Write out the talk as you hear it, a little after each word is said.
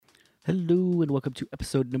Hello and welcome to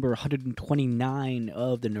episode number 129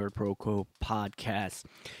 of the Nerd Pro Co podcast.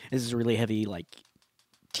 This is a really heavy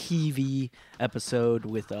TV episode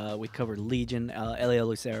with we cover Legion. Eliel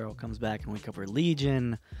Lucero comes back and we cover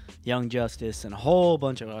Legion, Young Justice, and a whole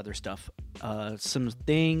bunch of other stuff. Some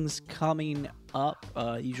things coming up,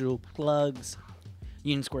 usual plugs.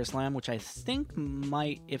 Union Square Slam, which I think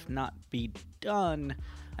might, if not be done.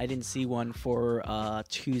 I didn't see one for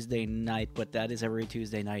Tuesday night, but that is every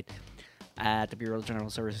Tuesday night at the Bureau of General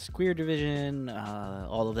Services Queer Division.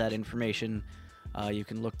 All of that information, you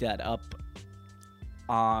can look that up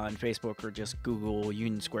on Facebook or just Google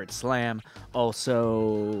Union Squared Slam.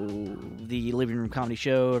 Also, the Living Room Comedy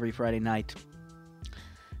Show every Friday night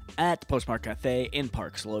at the Postmark Cafe in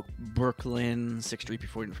Park Slope, Brooklyn, 6th Street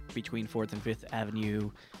between 4th and 5th Avenue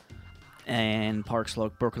and Park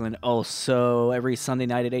Slope, Brooklyn. Also, every Sunday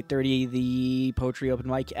night at 8:30, the Poetry Open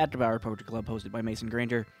Mic at the Broward Poetry Club, hosted by Mason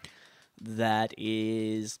Granger. That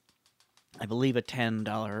is, I believe, a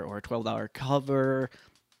 $10 or a $12 cover,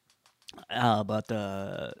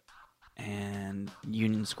 and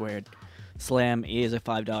Union Squared Slam is a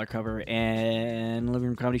 $5 cover, and Living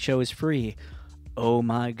Room Comedy Show is free. Oh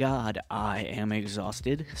my god, I am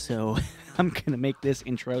exhausted, so I'm gonna make this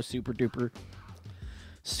intro super duper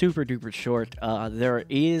short. There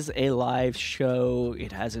is a live show.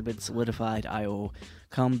 It hasn't been solidified. I will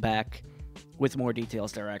come back with more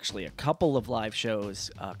details. There are actually a couple of live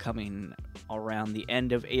shows coming around the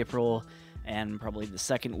end of April and probably the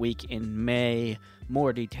second week in May.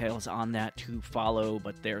 More details on that to follow,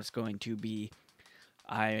 but there's going to be,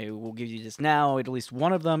 I will give you this now, at least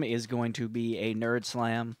one of them is going to be a Nerd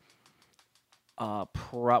Slam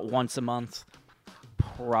once a month,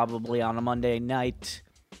 probably on a Monday night.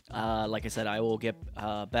 Like I said, I will get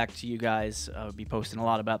back to you guys. I'll be posting a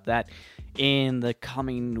lot about that in the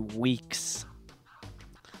coming weeks.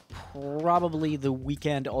 Probably the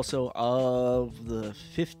weekend also of the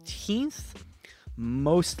 15th.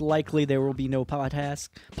 Most likely there will be no podcast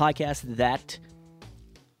that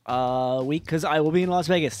week because I will be in Las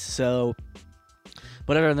Vegas. So,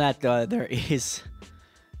 but other than that, there is...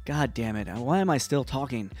 God damn it. Why am I still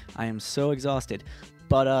talking? I am so exhausted.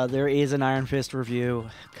 But there is an Iron Fist review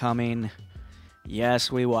coming. Yes,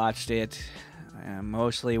 we watched it.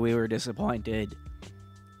 Mostly we were disappointed.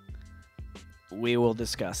 We will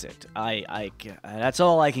discuss it. That's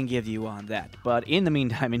all I can give you on that. But in the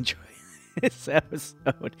meantime, enjoy this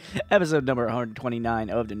episode number 129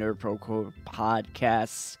 of the Nerd Pro Co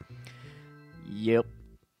podcast. Yep.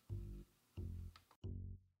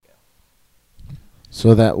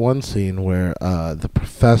 So that one scene where the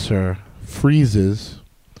professor freezes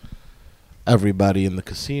everybody in the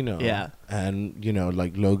casino. Yeah. And,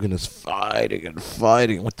 Logan is fighting and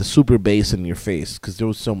fighting with the super bass in your face because there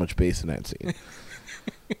was so much bass in that scene.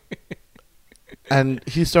 And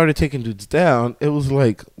he started taking dudes down. It was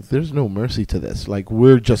like, there's no mercy to this. Like,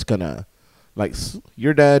 we're just gonna,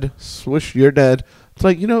 you're dead. Swish, you're dead. It's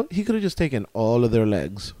like, he could have just taken all of their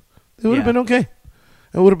legs. It would have been okay.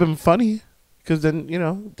 It would have been funny because then,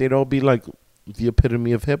 they'd all be like the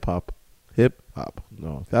epitome of hip-hop. Hip-hop.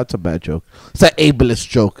 No, that's a bad joke. It's an ableist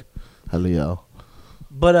joke. Eliel.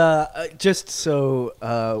 But just so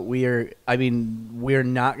we're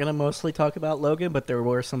not going to mostly talk about Logan, but there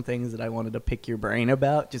were some things that I wanted to pick your brain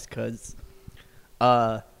about just because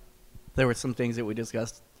there were some things that we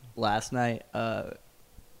discussed last night.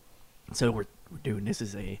 So we're doing this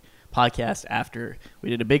as a podcast after we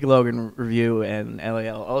did a big Logan review, and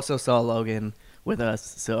Eliel also saw Logan with us,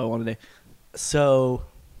 so I wanted to... So,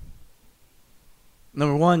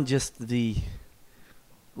 number one, just the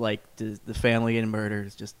family getting murdered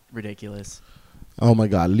is just ridiculous. Oh my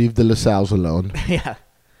god, leave the LaSalles alone. Yeah.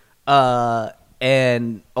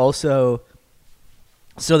 And also,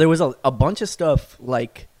 so there was a bunch of stuff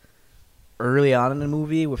early on in the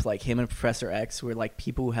movie with him and Professor X where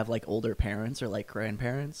people who have older parents or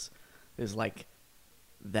grandparents. Is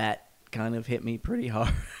that kind of hit me pretty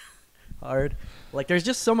hard. There's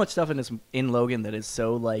just so much stuff in Logan that is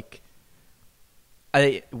so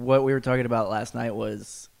what we were talking about last night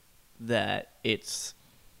was that it's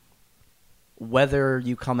whether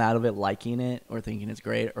you come out of it liking it or thinking it's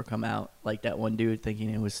great or come out like that one dude thinking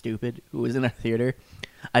it was stupid who was in our theater.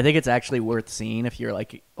 I think it's actually worth seeing if you're a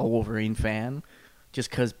Wolverine fan, just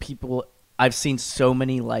because I've seen so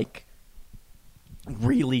many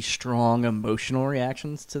really strong emotional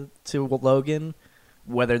reactions to Logan,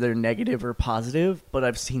 whether they're negative or positive, but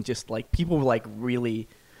I've seen just people really,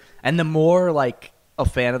 and the more a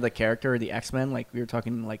fan of the character or the X-Men, we were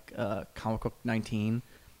talking Comic Book 19,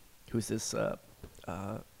 who's this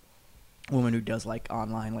woman who does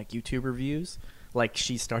online YouTube reviews. like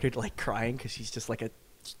she started like crying because she's just like a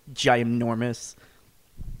ginormous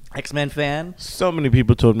X-Men fan. So many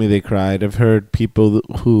people told me they cried. I've heard people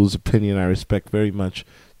whose opinion I respect very much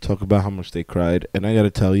talk about how much they cried. And I got to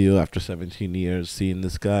tell you, after 17 years seeing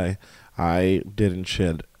this guy, I didn't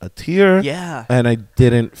shed a tear. Yeah. And I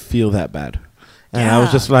didn't feel that bad. And I was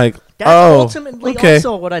Yeah. just like, That's oh, ultimately okay.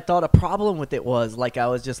 also what I thought a problem with it was. Like, I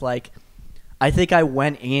was just like, I think I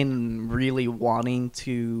went in really wanting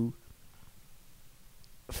to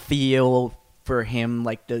feel for him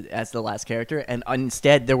like as the last character, and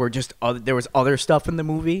instead there was other stuff in the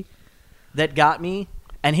movie that got me,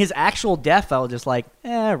 and his actual death I was just like,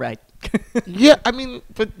 right. Yeah, I mean,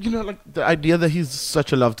 but like the idea that he's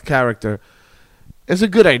such a loved character is a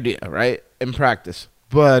good idea, right? In practice.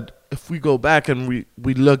 But if we go back and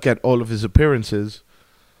we look at all of his appearances,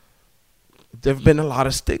 there've been a lot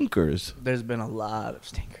of stinkers. There's been a lot of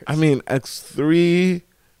stinkers. I mean, X3,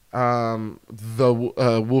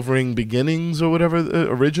 the Wolverine Beginnings or whatever,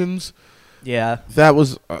 Origins. Yeah. That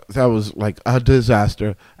was like a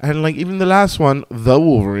disaster. And like even the last one, The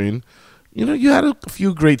Wolverine, you had a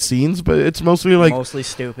few great scenes, but it's mostly like mostly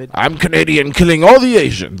stupid. I'm Canadian, killing all the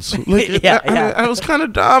Asians. Like, Yeah. I was kind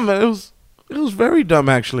of dumb. It was very dumb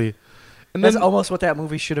actually. And That's then, almost what that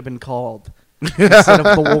movie should have been called. Instead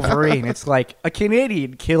of the Wolverine, it's like a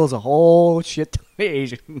Canadian kills a whole shit ton of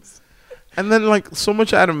Asians. And then, like, so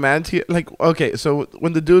much adamantium. Like, okay, so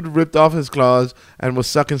when the dude ripped off his claws and was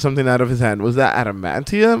sucking something out of his hand, was that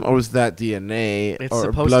adamantium or was that DNA It's or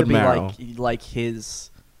supposed blood to be marrow? like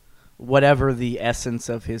his, whatever the essence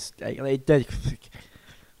of his,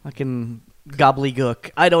 fucking gobbledygook.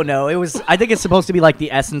 I don't know. I think it's supposed to be like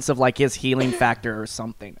the essence of like his healing factor or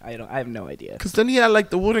something. I have no idea. Because then he had,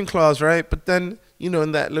 like, the wooden claws, right? But then,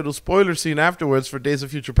 in that little spoiler scene afterwards for Days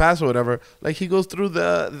of Future Past or whatever, like, he goes through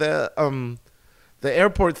the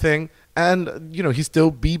airport thing and, he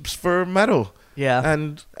still beeps for metal. Yeah.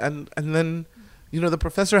 And then, the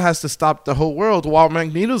professor has to stop the whole world while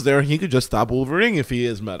Magneto's there, and he could just stop Wolverine if he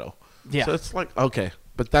is metal. Yeah. So it's like, okay,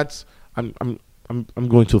 but that's I'm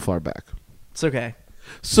going too far back. It's okay.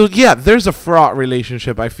 So yeah, there's a fraught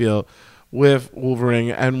relationship, I feel, with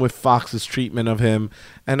Wolverine and with Fox's treatment of him.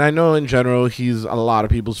 And I know in general he's a lot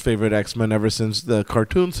of people's favorite X-Men ever since the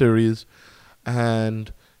cartoon series,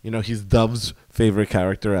 and he's Dove's favorite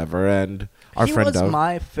character ever, and our friend Dove. He was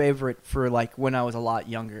my favorite for like when I was a lot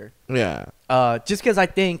younger. Yeah. Just because I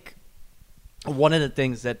think one of the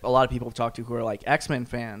things that a lot of people have talked to who are like X-Men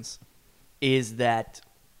fans is that,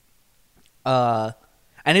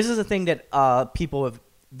 and this is a thing that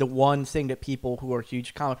the one thing that people who are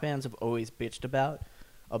huge comic fans have always bitched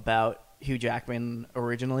about Hugh Jackman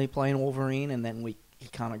originally playing Wolverine, and then he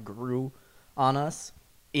kind of grew on us,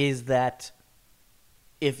 is that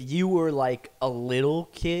if you were like a little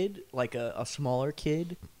kid, like a smaller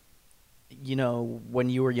kid, when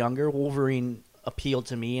you were younger, Wolverine appealed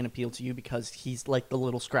to me and appealed to you because he's like the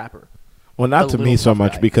little scrapper. Well, not to me so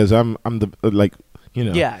much guy. because I'm the like.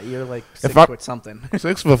 Yeah, you're like 6 foot something.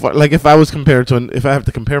 6 foot 4. Like if I have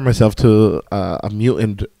to compare myself to a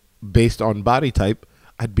mutant based on body type,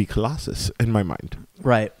 I'd be Colossus in my mind.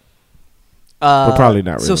 Right. But probably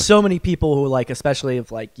not really. So many people who like, especially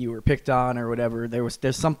if like you were picked on or whatever,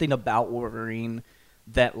 there's something about Wolverine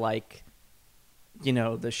that like,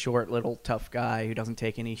 the short little tough guy who doesn't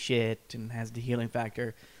take any shit and has the healing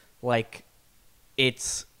factor, like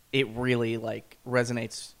it really like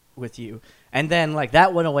resonates with you. And then like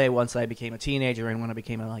that went away once I became a teenager, and when I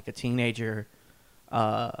became a teenager,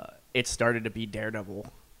 it started to be Daredevil.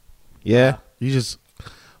 Yeah, used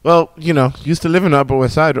to live in the Upper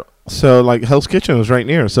West Side, so like Hell's Kitchen was right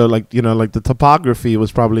near. So like like the topography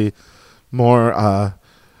was probably more,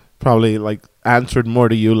 probably like answered more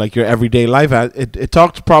to you, like your everyday life. It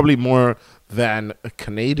talked probably more than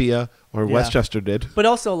Canada or Westchester did. But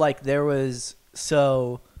also like there was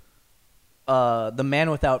the Man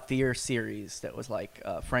Without Fear series that was like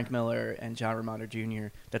Frank Miller and John Romita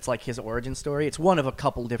Jr. That's like his origin story. It's one of a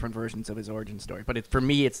couple different versions of his origin story, but for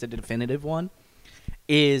me, it's the definitive one.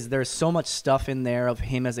 There's so much stuff in there of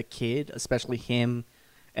him as a kid, especially him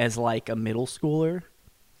as like a middle schooler,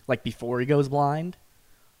 like before he goes blind,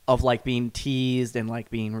 of like being teased and like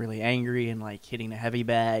being really angry and like hitting a heavy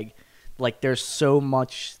bag. Like there's so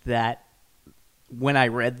much that when I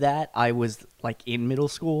read that, I was like in middle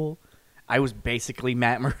school. I was basically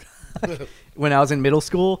Matt Murdock when I was in middle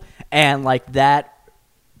school, and like that,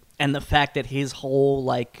 and the fact that his whole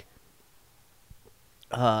like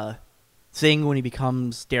thing when he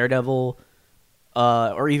becomes Daredevil,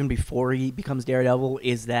 or even before he becomes Daredevil,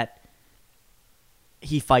 is that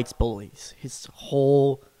he fights bullies. His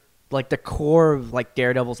whole like the core of like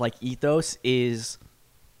Daredevil's like ethos is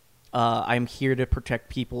I'm here to protect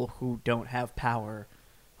people who don't have power,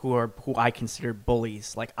 who I consider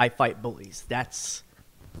bullies. Like I fight bullies. That's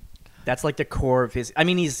like the core of his. I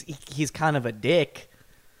mean, he's kind of a dick,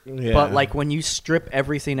 but like when you strip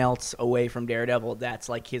everything else away from Daredevil, that's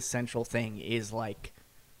like his central thing is like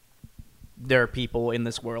there are people in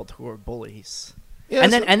this world who are bullies. Yeah,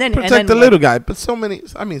 and then protect the little guy. But so many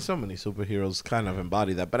superheroes kind of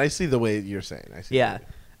embody that. But I see the way you're saying. Yeah.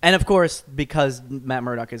 And of course, because Matt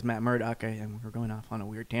Murdock is Matt Murdock, we're going off on a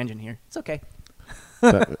weird tangent here. It's okay.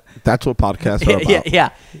 That's what podcasts are about.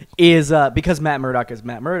 Yeah. Is because Matt Murdock is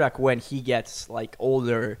Matt Murdock, when he gets like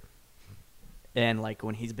older and like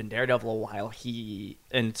when he's been Daredevil a while, he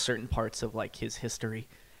in certain parts of like his history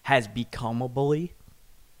has become a bully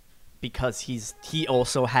because he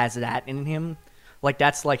also has that in him. Like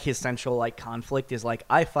that's like his central like conflict is like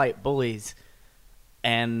I fight bullies,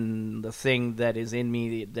 and the thing that is in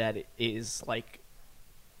me that is like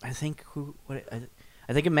I think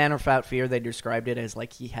in Man Without Fear they described it as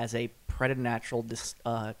like he has a preternatural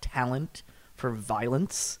talent for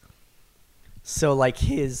violence. So like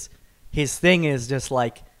his thing is just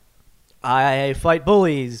like I fight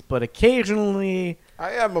bullies, but occasionally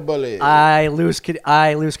I am a bully. I lose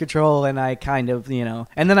control, and I kind of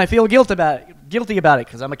and then I feel guilty about it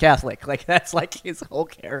because I'm a Catholic. Like that's like his whole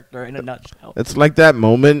character in a nutshell. It's like that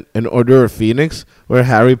moment in Order of Phoenix where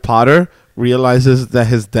Harry Potter realizes that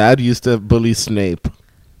his dad used to bully Snape.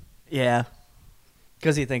 Yeah,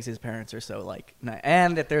 because he thinks his parents are so like,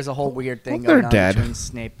 and that there's a whole weird thing going on between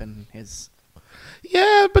Snape and his.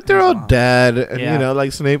 Yeah, but they're all dead, and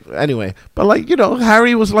like Snape. Anyway, but like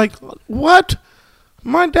Harry was like, "What?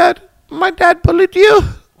 My dad bullied you?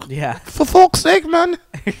 Yeah, for fuck's sake, man."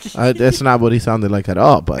 That's not what he sounded like at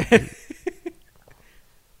all, but.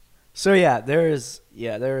 So there is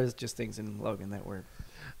just things in Logan that were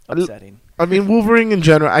upsetting. I mean, Wolverine in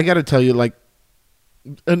general. I gotta tell you, like,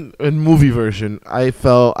 in movie version, I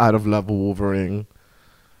fell out of love with Wolverine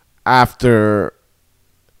after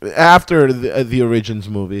the Origins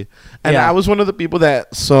movie, and I was one of the people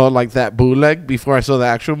that saw like that bootleg before I saw the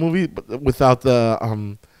actual movie, but without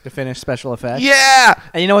the finished special effects. Yeah,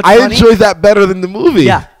 and you know what's I funny? enjoyed that better than the movie.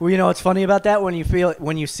 Yeah, well, you know what's funny about that when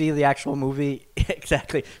you see the actual movie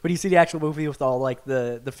exactly when you see the actual movie with all like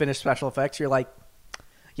the finished special effects, you're like,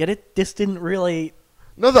 this didn't really.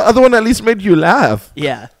 No, the other one at least made you laugh.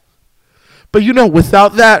 Yeah, but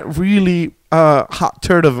without that really hot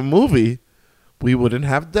turd of a movie, we wouldn't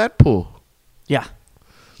have Deadpool. Yeah.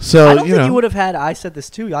 So I don't think you would have had. I said this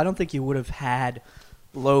too. I don't think you would have had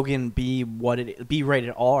Logan be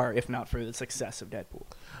rated R if not for the success of Deadpool.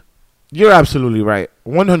 You're absolutely right,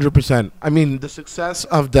 100%. I mean, the success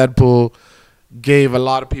of Deadpool gave a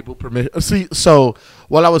lot of people permission. See, so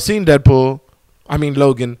while I was seeing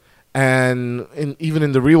Logan, and even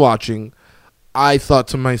in the rewatching, I thought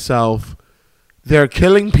to myself, they're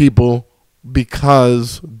killing people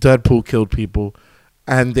because Deadpool killed people,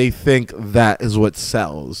 and they think that is what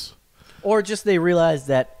sells. Or just they realize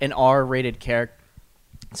that an R-rated character.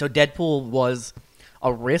 So Deadpool was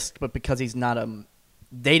a risk, but because he's not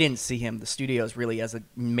they didn't see him, the studios, really as a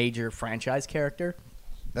major franchise character.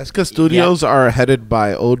 That's because studios are headed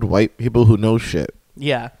by old white people who know shit.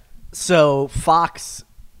 Yeah. So Fox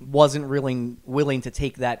wasn't really willing to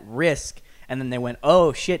take that risk, and then they went,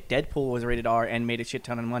 oh shit, Deadpool was rated R and made a shit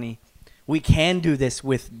ton of money. We can do this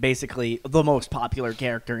with basically the most popular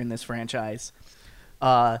character in this franchise.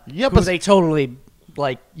 But they totally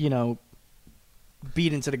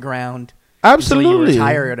beat into the ground. Absolutely, you were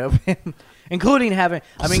tired of him, including having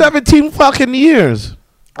 17 fucking years.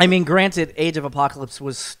 I mean, granted, Age of Apocalypse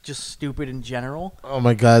was just stupid in general. Oh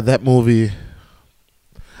my god, that movie!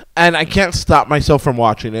 And I can't stop myself from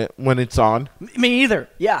watching it when it's on. Me either.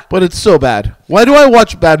 Yeah. But it's so bad. Why do I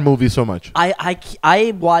watch bad movies so much?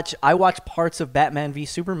 I watch parts of Batman v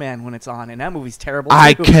Superman when it's on, and that movie's terrible.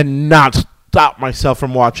 I cannot stop myself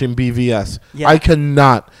from watching BVS. Yeah. I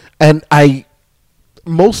cannot. And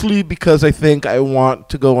mostly because I think I want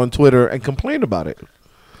to go on Twitter and complain about it.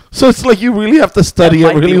 So it's like you really have to study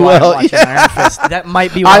it really well. Iron Fist. That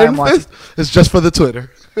might be why I'm watching. Iron Fist is just for the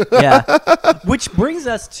Twitter. Yeah. Which brings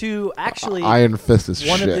us to actually Iron Fist is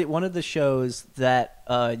one of the shows that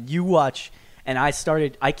you watch, and I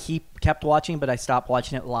kept watching, but I stopped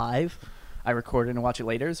watching it live. I recorded and watched it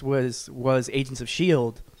later. Was Agents of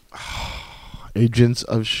S.H.E.I.L.D. Agents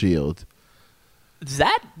of S.H.E.I.L.D.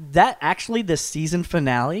 That actually the season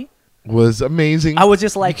finale was amazing. I was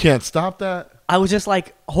just like, you can't stop that. I was just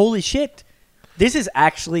like, holy shit, this is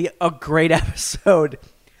actually a great episode.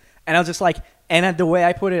 And I was just like, And the way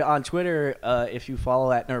I put it on Twitter, if you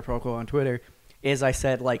follow at NerdProco on Twitter, is I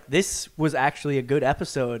said, like, this was actually a good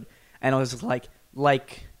episode. And I was just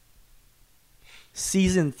like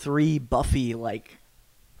season 3 Buffy, like,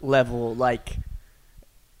 level, like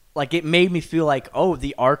it made me feel like, oh,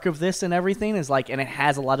 the arc of this and everything is like, and it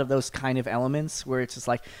has a lot of those kind of elements where it's just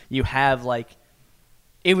like you have like,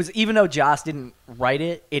 it was, even though Joss didn't write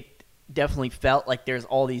it, it definitely felt like there's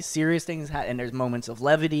all these serious things and there's moments of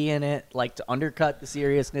levity in it, like to undercut the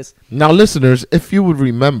seriousness. Now, listeners, if you would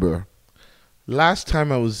remember, last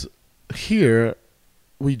time I was here,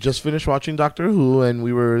 we just finished watching Doctor Who, and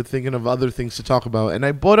we were thinking of other things to talk about, and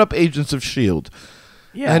I brought up Agents of S.H.E.I.L.D.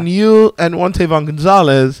 Yeah. And you and Juan Tavon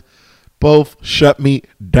Gonzalez both shut me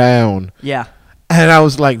down. Yeah. And I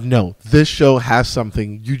was like, no, this show has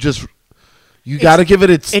something. You got to give it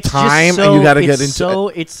its time, and you got to get into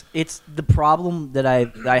it. It's the problem that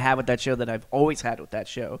I have with that show, that I've always had with that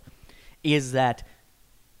show, is that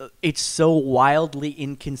it's so wildly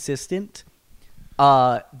inconsistent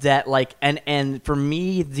that, like, and for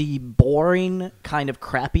me, the boring kind of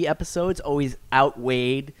crappy episodes always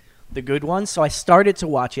outweighed the good ones. So I started to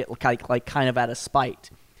watch it like kind of out of spite,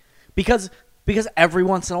 because every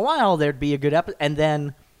once in a while there'd be a good episode, and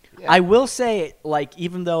then I will say, like,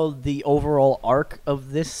 even though the overall arc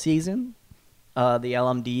of this season, the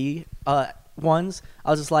LMD ones,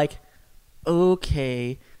 I was just like,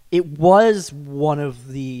 okay, it was one of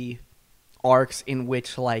the arcs in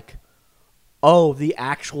which, like, oh, the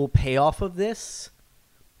actual payoff of this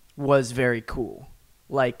was very cool.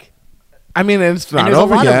 Like, I mean, it's not and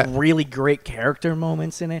over there's a lot yet. of really great character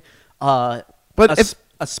moments in it.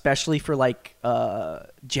 Especially for, like,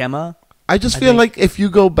 Gemma. I just feel like if you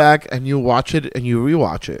go back and you watch it and you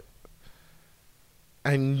rewatch it,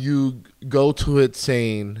 and you go to it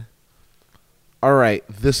saying, all right,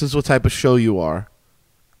 this is what type of show you are,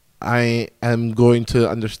 I am going to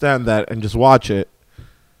understand that and just watch it,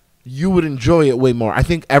 you would enjoy it way more. I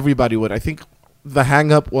think everybody would. I think the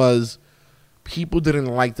hang-up was people didn't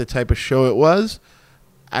like the type of show it was,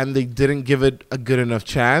 and they didn't give it a good enough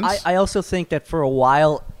chance. I also think that for a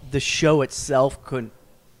while, the show itself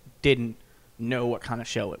didn't know what kind of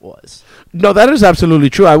show it was. No, that is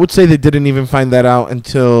absolutely true. I would say they didn't even find that out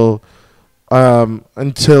until they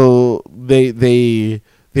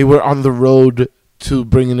were on the road to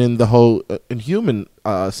bringing in the whole Inhuman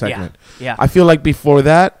segment. Yeah. I feel like before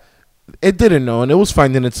that, it didn't know, and it was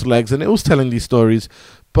finding its legs, and it was telling these stories.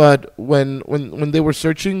 But when they were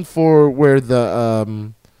searching for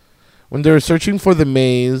when they were searching for the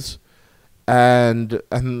maze, and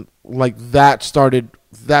like that started.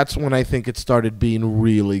 That's when I think it started being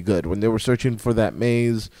really good. When they were searching for that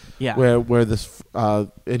maze, where this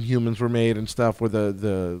Inhumans were made and stuff, where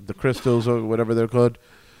the crystals or whatever they're called.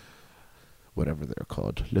 Whatever they're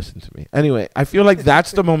called. Listen to me. Anyway, I feel like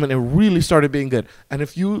that's the moment it really started being good. And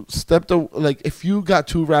if you if you got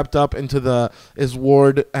too wrapped up into the is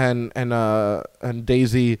Ward and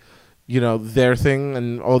Daisy, their thing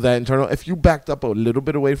and all that internal, if you backed up a little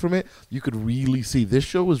bit away from it, you could really see this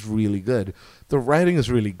show was really good. The writing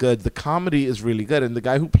is really good. The comedy is really good. And the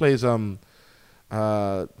guy who plays Coulson,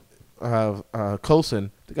 the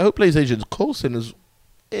guy who plays Agent Coulson is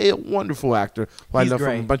a wonderful actor who I love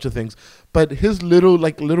from a bunch of things. But his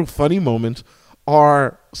little funny moments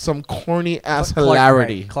are some corny ass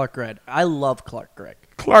hilarity. Clark Gregg. I love Clark Gregg.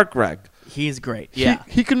 Clark Gregg. He's great. Yeah.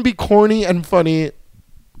 He can be corny and funny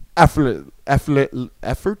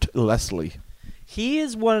effortlessly. He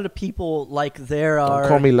is one of the people, like, there are... Don't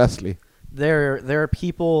call me Leslie. There are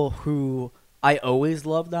people who I always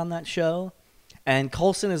loved on that show. And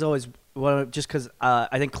Coulson is always just because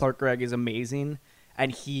I think Clark Gregg is amazing.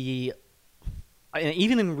 And he,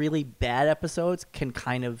 even in really bad episodes, can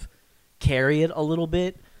kind of carry it a little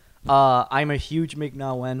bit. I'm a huge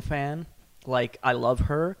Ming-Na Wen fan. Like, I love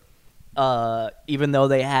her. Even though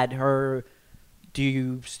they had her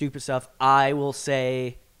do stupid stuff, I will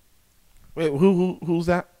say... Wait, who's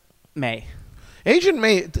that? May. Agent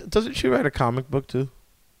May, doesn't she write a comic book too?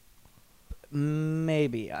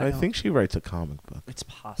 Maybe. I think she writes a comic book. It's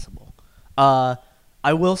possible.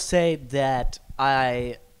 I will say that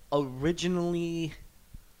I originally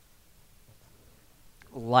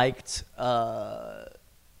liked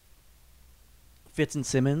Fitz and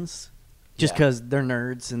Simmons just because they're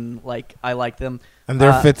nerds and, like, I like them. And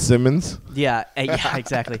they're Fitzsimmons? Yeah,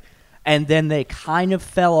 exactly. And then they kind of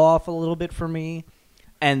fell off a little bit for me.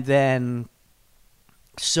 And then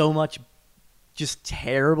so much just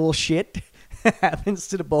terrible shit happens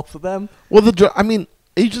to the both of them. Well,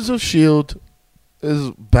 Agents of S.H.E.I.L.D. is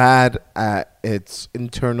bad at its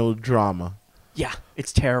internal drama. Yeah,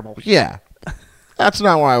 it's terrible. Yeah. That's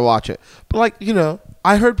not why I watch it. But like,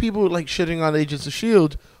 I heard people like shitting on Agents of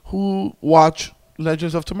S.H.I.E.L.D. who watch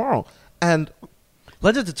Legends of Tomorrow, and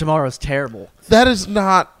Legends of Tomorrow is terrible. that is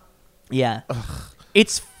not. Yeah.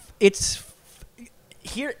 It's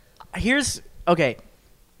here's okay,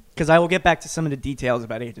 because I will get back to some of the details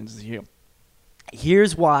about Agents of S.H.I.E.L.D.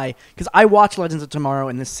 Here's why, because I watch Legends of Tomorrow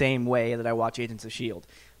in the same way that I watch Agents of S.H.I.E.L.D.,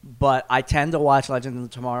 but I tend to watch Legends of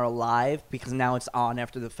Tomorrow live because now it's on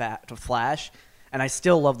after the Flash, and I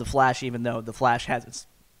still love the Flash even though the Flash has its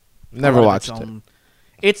Never watched it.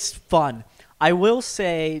 It's fun. I will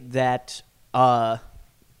say that one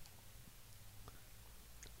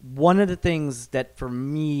of the things that for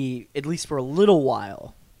me, at least for a little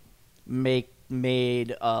while, made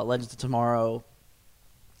Legends of Tomorrow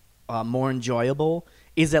more enjoyable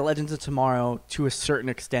is that Legends of Tomorrow, to a certain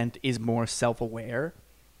extent, is more self-aware.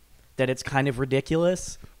 That it's kind of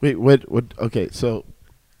ridiculous. Wait, what? Okay, so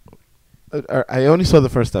I only saw the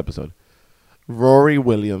first episode. Rory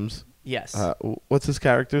Williams. Yes. What's his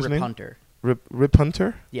character's Rip name? Hunter. Rip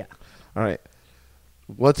Hunter? Yeah. All right.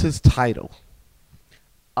 What's his title?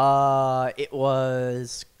 It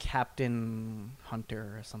was Captain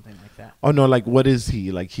Hunter or something like that. Oh no, like what is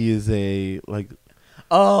he? Like he is a like.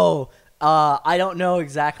 Oh, I don't know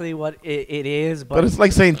exactly what it is, but it's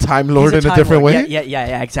like saying Time Lord in a Time different Lord. way.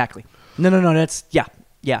 Yeah, exactly. No, that's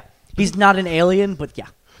yeah. He's not an alien, but yeah.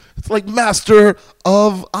 It's like Master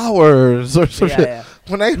of Hours or some shit. Yeah.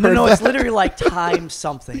 When I heard No, that, it's literally like time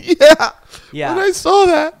something. yeah. Yeah. When I saw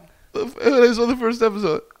the first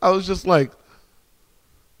episode, I was just like,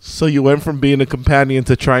 so you went from being a companion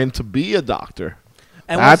to trying to be a doctor.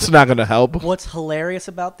 And that's not going to help. What's hilarious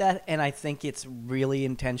about that, and I think it's really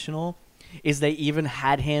intentional, is they even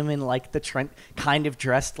had him in like the Trent kind of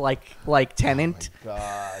dressed like Tennant. Oh my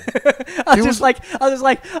God. I was just like,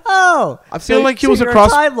 oh, I feel like he was you're a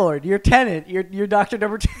cross. a Time Lord. You're Tennant. You're Doctor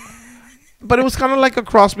Number 2. But it was kind of like a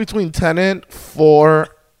cross between Tennant and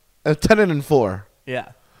 4.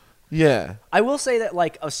 Yeah. Yeah. I will say that,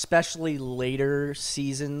 like, especially later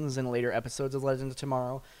seasons and later episodes of Legends of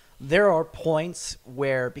Tomorrow, there are points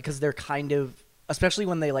where, because they're kind of, especially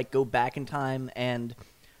when they, like, go back in time and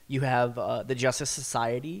you have the Justice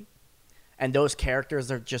Society, and those characters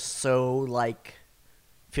are just so, like,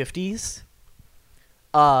 50s.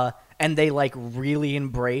 And they, like, really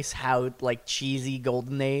embrace how, like, cheesy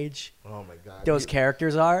Golden Age Oh my God. those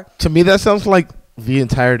characters are. To me, that sounds like the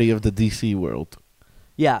entirety of the DC world.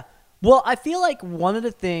 Yeah. Well, I feel like one of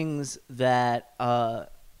the things that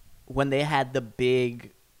when they had the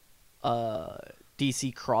big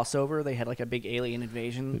DC crossover, they had like a big alien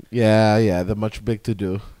invasion. Yeah, the much big to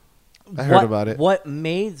do. I heard about it. What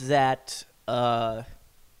made that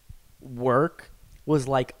work was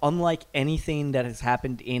like, unlike anything that has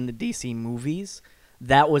happened in the DC movies,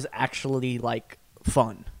 that was actually like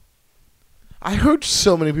fun. I heard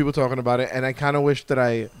so many people talking about it, and I kind of wish that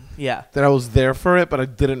I was there for it, but I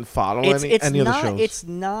didn't follow any of the shows. It's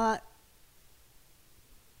not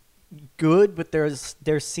good, but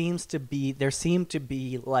there seemed to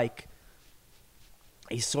be like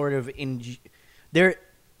a sort of there.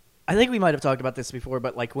 I think we might have talked about this before,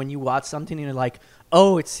 but like when you watch something and you're like,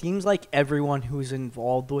 oh, it seems like everyone who's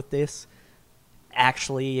involved with this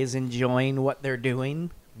actually is enjoying what they're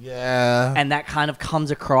doing. Yeah. And that kind of comes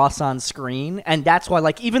across on screen. And that's why,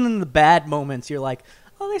 like, even in the bad moments, you're like,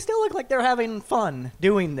 oh, they still look like they're having fun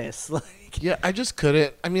doing this. Like, yeah, I just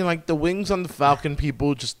couldn't. I mean, like, the wings on the Falcon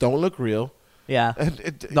people just don't look real. Yeah.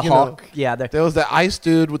 The Hawk. Yeah. There was the ice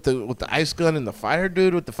dude with the ice gun and the fire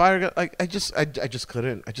dude with the fire gun. Like, I just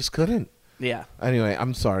couldn't. I just couldn't. Yeah. Anyway,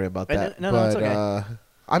 I'm sorry about that. No, but, it's okay.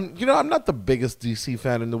 I'm not the biggest DC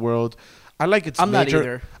fan in the world. I like its I'm major. not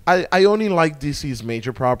either. I only like DC's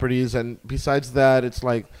major properties, and besides that, it's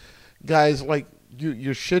like, guys, like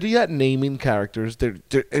you're shitty at naming characters.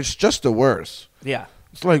 It's just the worst. Yeah.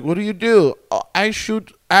 It's like, what do? Oh, I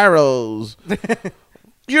shoot arrows.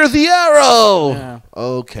 You're the arrow. Yeah.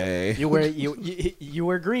 Okay. You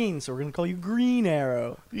wear green, so we're gonna call you Green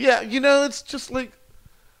Arrow. Yeah, it's just like,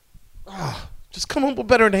 just come up with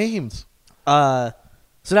better names. So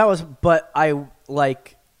that was, but I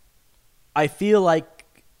feel like,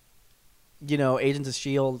 Agents of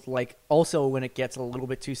S.H.I.E.L.D., like, also when it gets a little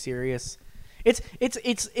bit too serious,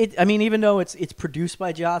 I mean, even though it's produced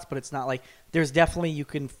by Joss, but it's not like, there's definitely, you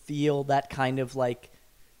can feel that kind of like,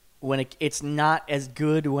 when it's not as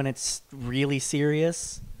good when it's really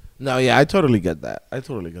serious. No, yeah, I totally get that.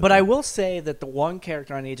 But I will say that the one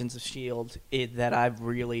character on Agents of S.H.I.E.L.D. that I've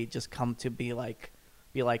really just come to be like,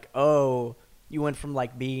 oh, you went from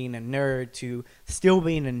like being a nerd to still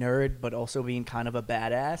being a nerd, but also being kind of a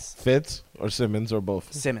badass. Fitz or Simmons or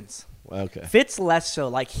both? Simmons. Okay. Fitz less so.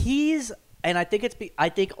 Like he's, and I think I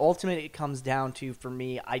think ultimately it comes down to, for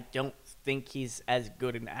me, I don't think he's as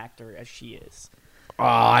good an actor as she is. Oh,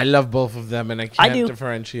 I love both of them, and I can't do.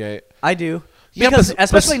 differentiate. I do. Yeah, Because but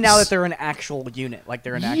especially now that they're an actual unit, like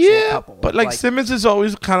they're an actual couple. but like Simmons is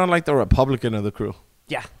always kind of like the Republican of the crew.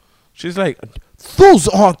 Yeah. She's like, those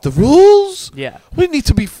aren't the rules. Yeah. We need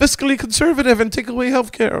to be fiscally conservative and take away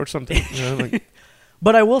health care or something. You know, like,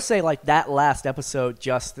 But I will say, like, that last episode,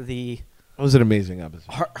 just it was an amazing episode.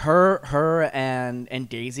 her and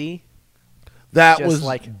Daisy. That just was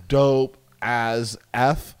like dope as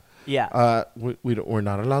F. Yeah. We're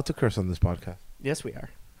not allowed to curse on this podcast. Yes, we are.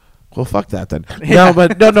 Well, fuck that then. Yeah. No,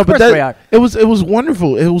 but but we are. it was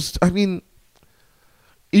wonderful. It was, I mean,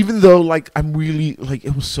 even though like I'm really like,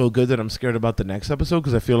 it was so good that I'm scared about the next episode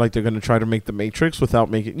because I feel like they're gonna try to make the Matrix without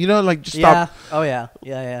making, like just Yeah. stop. Oh yeah.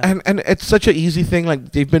 Yeah. And it's such an easy thing.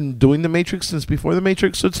 Like they've been doing the Matrix since before the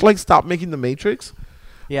Matrix, so it's like stop making the Matrix.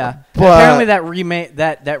 Yeah. But Apparently that remake,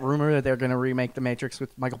 that rumor that they're gonna remake the Matrix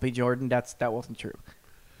with Michael B. Jordan, that wasn't true.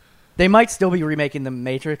 They might still be remaking the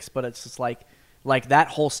Matrix, but it's just like that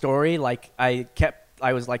whole story. Like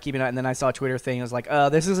I was like keeping it, and then I saw a Twitter thing. I was like,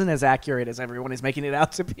 this isn't as accurate as everyone is making it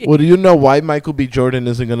out to be. Well, do you know why Michael B. Jordan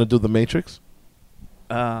isn't gonna do the Matrix?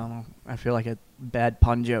 I feel like a bad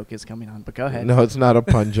pun joke is coming on, but go ahead. No, it's not a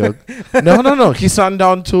pun joke. No. He signed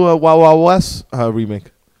on to a Wild Wild West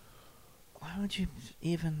remake. Why would you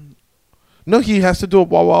even? No, he has to do a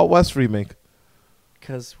Wild Wild West remake.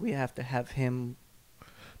 Because we have to have him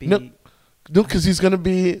be. No, because he's going to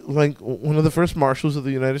be like one of the first marshals of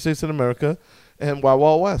the United States of America and Wild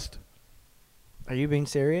Wild West. Are you being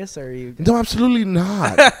serious? Or are you? No, absolutely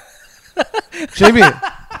not. Jamie,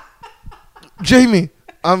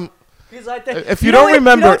 Because I think, if you don't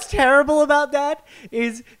remember, what's terrible about that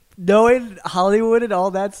is knowing Hollywood and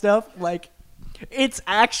all that stuff. Like, it's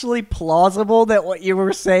actually plausible that what you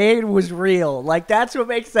were saying was real. Like, that's what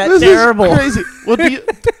makes that terrible. Is crazy.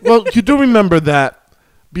 Well, you do remember that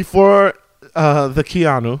before the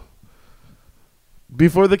Keanu,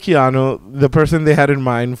 the person they had in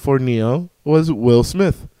mind for Neo was Will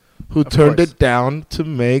Smith, who turned it down to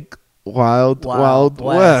make Wild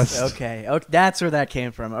West. Okay, that's where that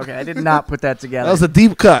came from. Okay, I did not put that together. That was a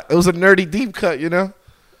deep cut. It was a nerdy deep cut,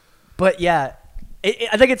 But yeah,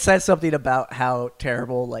 I think it says something about how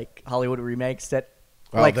terrible like Hollywood remakes that.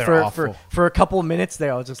 Like for a couple of minutes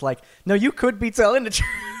there, I was just like, no, you could be telling the truth.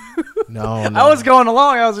 No. I was going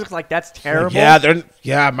along. I was just like, that's terrible.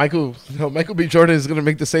 Michael B. Jordan is gonna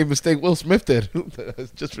make the same mistake Will Smith did.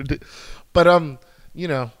 It's just ridiculous. But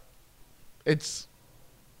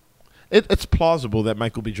it's plausible that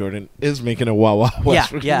Michael B. Jordan is making a Wild Wild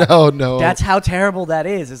West. Yeah. No. That's how terrible that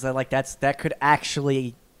is. Is that like that could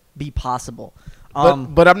actually be possible.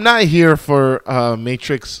 But I'm not here for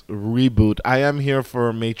Matrix reboot. I am here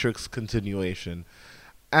for Matrix continuation,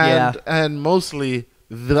 and mostly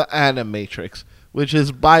the Animatrix, which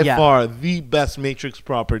is by far the best Matrix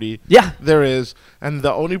property there is. And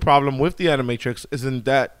the only problem with the Animatrix is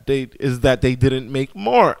that they didn't make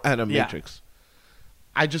more Animatrix.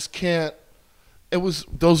 I just can't.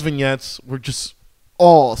 Those vignettes were just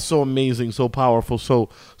all so amazing, so powerful, so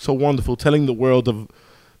wonderful, telling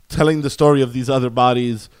the story of these other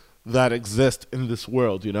bodies that exist in this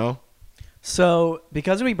world, So,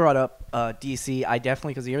 because we brought up DC, I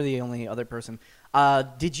definitely, because you're the only other person.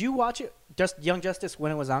 Did you watch it, just Young Justice,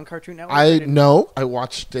 when it was on Cartoon Network? No, I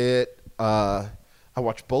watched it. I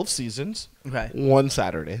watched both seasons. Okay. One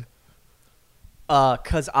Saturday.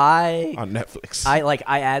 Because on Netflix.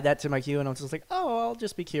 I add that to my queue, and I was just like, I'll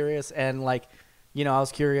just be curious, and I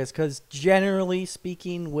was curious because generally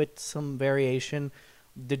speaking, with some variation,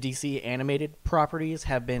 the DC animated properties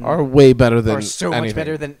are way better than much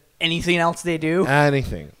better than anything else they do.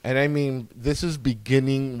 Anything, and I mean, this is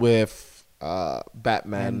beginning with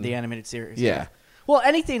Batman and the animated series. Yeah. Well,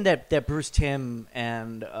 anything that Bruce Timm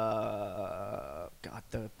and the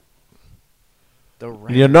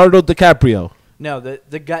Leonardo DiCaprio. No,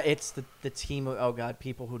 the guy. It's the team of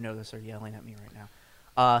people who know this are yelling at me right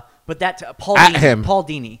now. But that Paul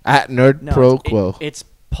Dini at Nerd Pro Quo. It's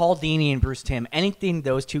Paul Dini and Bruce Timm. Anything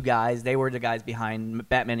those two guys, they were the guys behind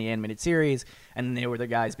Batman the Animated Series, and then they were the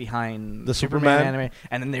guys behind the Superman anime,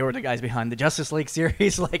 and then they were the guys behind the Justice League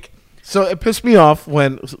series. So it pissed me off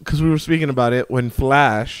because we were speaking about it when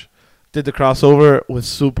Flash did the crossover with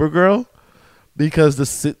Supergirl, because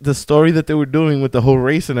the story that they were doing with the whole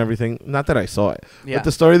race and everything, not that I saw it, but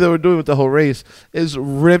the story they were doing with the whole race is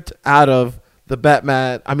ripped out of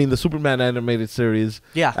the Superman animated series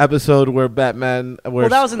Yeah. episode where Batman, Well,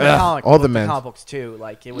 that was in the comic books too.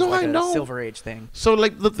 Like it was No, I like a know. Silver Age thing. So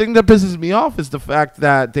like the thing that pisses me off is the fact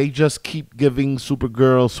that they just keep giving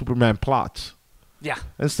Supergirl Superman plots Yeah.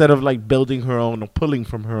 instead of like building her own or pulling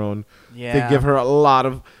from her own. Yeah. They give her a lot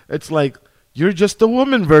of. It's like you're just the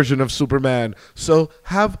woman version of Superman, so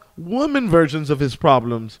have woman versions of his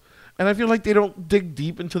problems. And I feel like they don't dig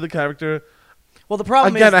deep into the character. Well, the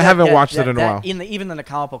problem Again, is I haven't watched it in a while. Even in the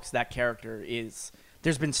comic books, that character is.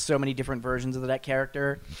 There's been so many different versions of that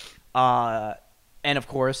character, and of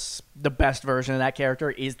course, the best version of that character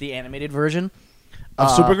is the animated version Of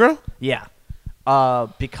Supergirl? Yeah,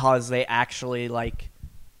 because they actually like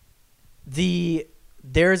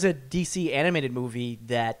there's a DC animated movie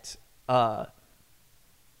that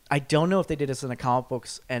I don't know if they did this in the comic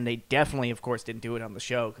books, and they definitely, of course, didn't do it on the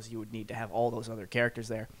show because you would need to have all those other characters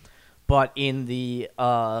there. But in the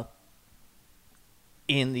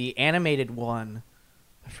animated one,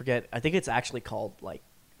 I forget. I think it's actually called like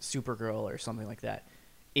Supergirl or something like that.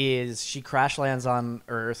 Is she crash lands on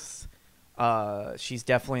Earth? She's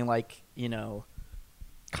definitely like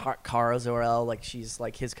Kara Zor-El, like she's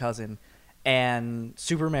like his cousin, and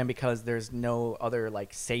Superman, because there's no other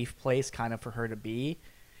like safe place kind of for her to be.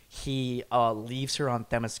 He leaves her on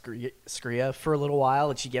Themyscira for a little while,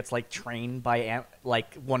 and she gets like trained by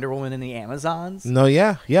like Wonder Woman in the Amazons. No,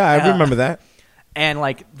 yeah, I remember that. And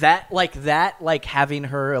having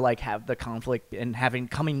her like have the conflict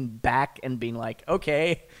and coming back and being like,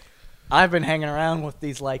 okay, I've been hanging around with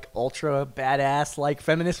these like ultra badass like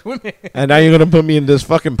feminist women, and now you're gonna put me in this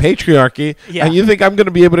fucking patriarchy, and you think I'm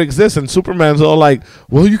gonna be able to exist? And Superman's all like,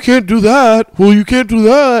 "Well, you can't do that. Well, you can't do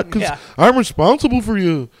that because I'm responsible for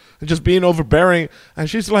you." And just being overbearing, and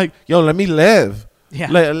she's like, "Yo, let me live.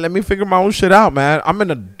 Yeah, let me figure my own shit out, man. I'm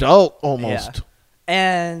an adult almost." Yeah.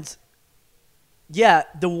 And yeah,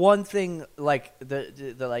 the one thing like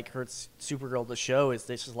the like hurts Supergirl the show is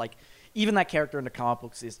this is like. Even that character in the comic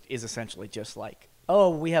books is essentially just like, oh,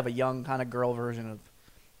 we have a young kind of girl version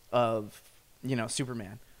of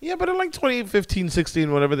Superman. Yeah, but in like 2015,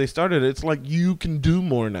 16, whatever they started, it's like you can do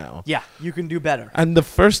more now. Yeah, you can do better. And the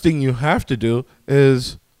first thing you have to do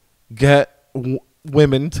is get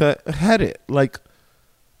women to head it. Like,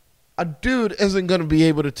 a dude isn't going to be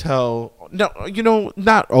able to tell. No,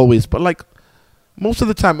 not always, but like, most of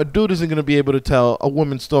the time, a dude isn't going to be able to tell a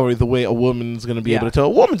woman's story the way a woman's going to be able to tell a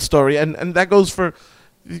woman's story. And that goes for,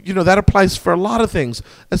 that applies for a lot of things.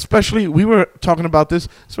 Especially, we were talking about this,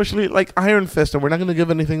 especially like Iron Fist, and we're not going to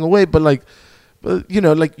give anything away, but like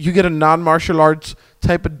you get a non-martial arts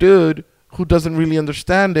type of dude who doesn't really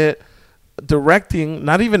understand it, directing,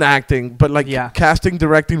 not even acting, but like casting,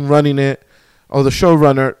 directing, running it, or the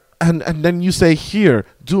showrunner, and then you say, here,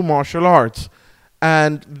 do martial arts.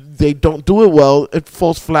 And they don't do it well. It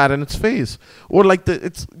falls flat in its face. Or like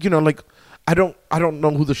I don't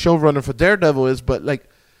know who the showrunner for Daredevil is, but like,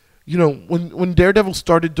 when Daredevil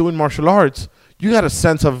started doing martial arts, you got a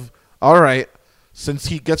sense of, all right, since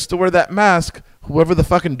he gets to wear that mask, whoever the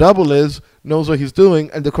fucking double is knows what he's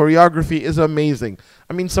doing, and the choreography is amazing.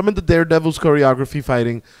 I mean, some of the Daredevil's choreography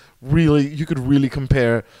fighting, really, you could really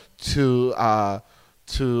compare to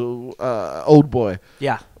Old Boy.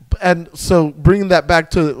 Yeah. And so bringing that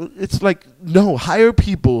back to, it's like, no, hire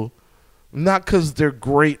people, not because they're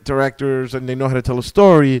great directors and they know how to tell a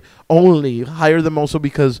story, only hire them also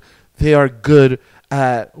because they are good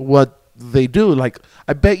at what they do. Like,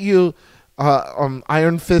 I bet you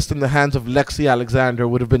Iron Fist in the hands of Lexi Alexander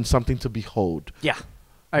would have been something to behold. Yeah.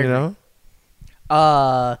 I agree.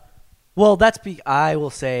 Well, I will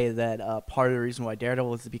say that part of the reason why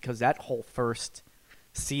Daredevil is because that whole first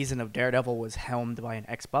season of Daredevil was helmed by an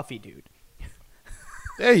ex-Buffy dude.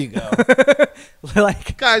 There you go.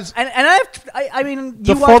 Like, guys, and I mean,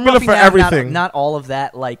 the you formula Buffy for now, everything. Not all of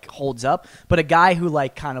that like holds up, but a guy who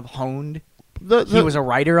like kind of honed. He was a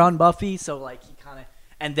writer on Buffy, so like he kind of,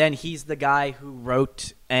 and then he's the guy who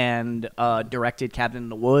wrote and directed Cabin in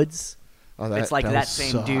the Woods. Oh, it's like that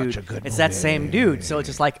same dude. It's that same dude. So it's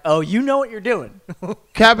just like, oh, you know what you're doing.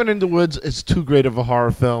 Cabin in the Woods is too great of a horror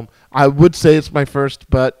film. I would say it's my first,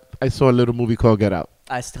 but I saw a little movie called Get Out.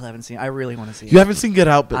 I still haven't seen it. I really want to see it. You haven't seen Get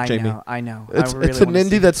Out, but Jamie. I know. It's an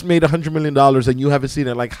indie that's made $100 million, and you haven't seen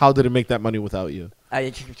it. Like, how did it make that money without you?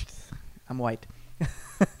 I'm white.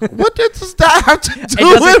 What does that have to do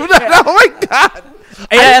with that? Oh, my God.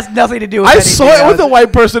 It has nothing to do with I anything. saw it with a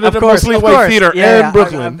white person in a mostly white theater in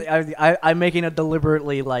Brooklyn. I'm making a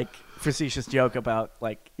deliberately, like, facetious joke about,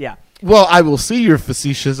 like, yeah. Well, I will see your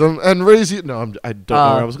facetious and raise you. No, I don't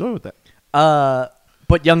know where I was going with that.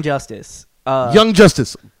 But Young Justice. Young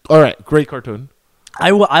Justice. All right. Great cartoon.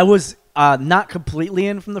 I was not completely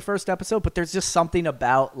in from the first episode, but there's just something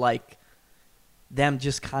about like them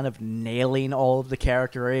just kind of nailing all of the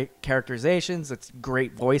characterizations. It's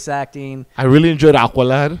great voice acting. I really enjoyed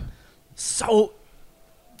Aqualad. So,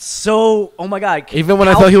 oh my god! Even when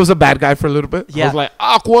I thought he was a bad guy for a little bit, I was like,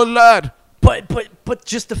 Aqualad. But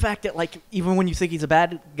just the fact that like even when you think he's a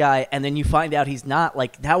bad guy and then you find out he's not,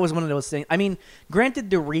 like that was one of those things. I mean, granted,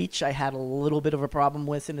 the Reach I had a little bit of a problem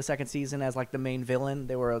with in the second season as like the main villain.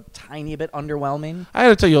 They were a tiny bit underwhelming. I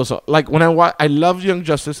gotta tell you also, like when I love Young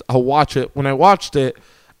Justice. I'll watch it. When I watched it,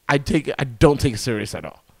 I don't take it serious at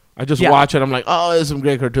all. I just watch it. I'm like, oh, there's some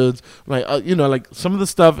great cartoons. Like like some of the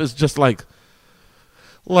stuff is just like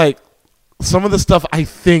some of the stuff I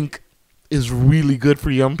think is really good for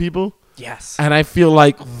young people. Yes. And I feel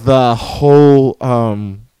like the whole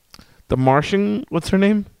the Martian, what's her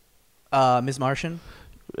name? Ms. Martian.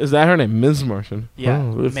 Is that her name? Ms. Martian. Yeah.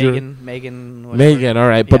 Megan. Megan, all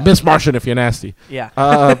right. But Miss Martian if you're nasty. Yeah.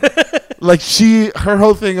 Like her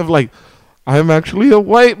whole thing of like, I'm actually a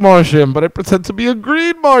white Martian, but I pretend to be a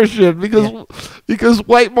green Martian because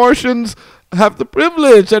white Martians have the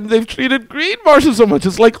privilege and they've treated green Martians so much.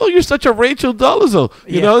 It's like, oh, you're such a Rachel Dolezal.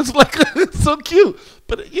 You know, it's like it's so cute.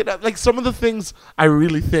 But like some of the things I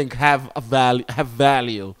really think have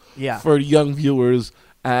value for young viewers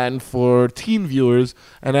and for teen viewers.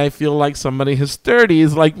 And I feel like somebody in his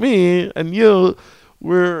 30s like me and you,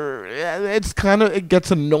 it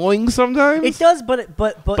gets annoying sometimes. It does,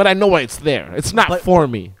 but I know why it's there. It's not for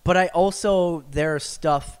me. But I also, there's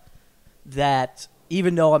stuff that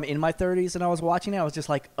even though I'm in my 30s and I was watching it, I was just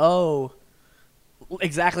like, oh,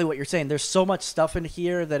 exactly what you're saying. There's so much stuff in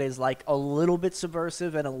here that is like a little bit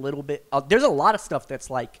subversive and a little bit there's a lot of stuff that's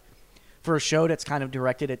like, for a show that's kind of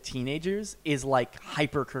directed at teenagers, is like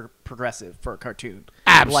hyper progressive for a cartoon.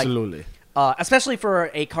 Absolutely. Like, especially for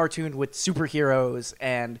a cartoon with superheroes.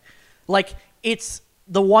 And like, it's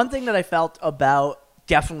the one thing that I felt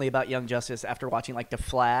definitely about Young Justice after watching like The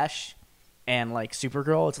Flash and like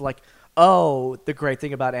Supergirl. It's like, oh, the great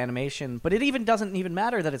thing about animation, but it doesn't even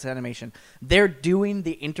matter that it's animation. They're doing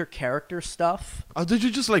the inter-character stuff. Oh, did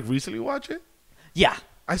you just like recently watch it? Yeah.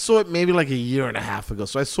 I saw it maybe like a year and a half ago.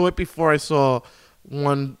 So I saw it before I saw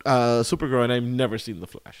Supergirl, and I've never seen The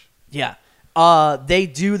Flash. Yeah. They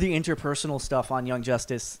do the interpersonal stuff on Young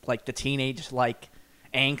Justice, like the teenage like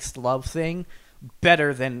angst love thing,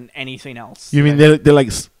 better than anything else. You mean they like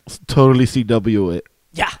totally CW it?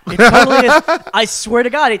 Yeah, it totally is. I swear to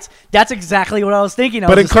God, that's exactly what I was thinking.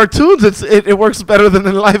 But in cartoons, it works better than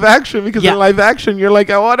in live action because in live action, you're like,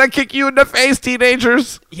 I want to kick you in the face,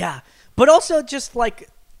 teenagers. Yeah, but also just like,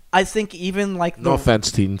 I think even like no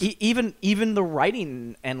offense, teens. Even the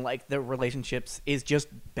writing and like the relationships is just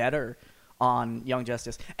better on Young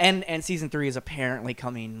Justice, and season 3 is apparently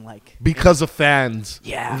coming like because of fans.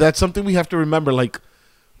 Yeah, that's something we have to remember. Like,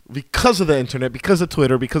 because of the internet, because of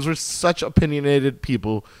Twitter, because we're such opinionated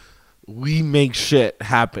people, we make shit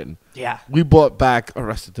happen. Yeah. We brought back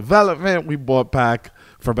Arrested Development. We brought back,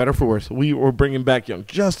 for better or for worse, we were bringing back Young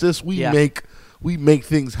Justice. We make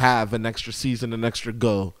things have an extra season, an extra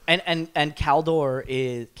go. And Kaldor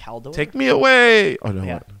is Kaldor. Take me away. Oh no.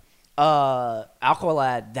 Yeah.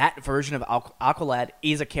 Aqualad, that version of Aqualad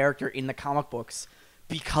is a character in the comic books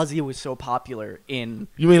because he was so popular in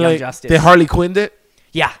Young Justice. They Harley Quinned it?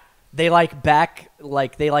 Yeah, they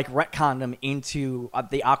retconned him into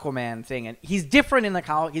the Aquaman thing, and he's different in the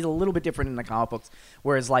comic. He's a little bit different in the comic books,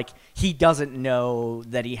 whereas like he doesn't know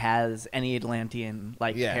that he has any Atlantean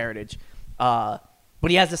heritage, but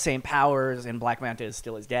he has the same powers, and Black Manta is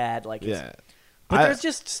still his dad. Like, but there's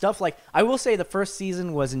just stuff like, I will say the first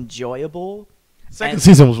season was enjoyable. Second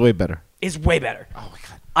season was way better. Is way better. Oh my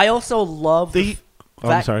God! I also love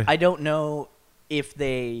I'm sorry. I don't know if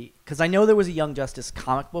because I know there was a Young Justice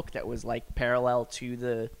comic book that was like parallel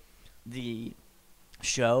to the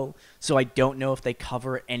show, so I don't know if they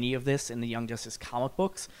cover any of this in the Young Justice comic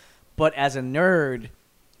books. But as a nerd,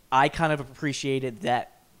 I kind of appreciated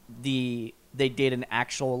that they did an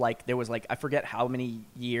actual, like, there was like, I forget how many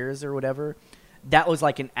years or whatever, that was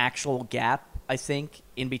like an actual gap, I think,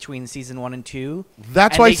 in between season 1 and 2.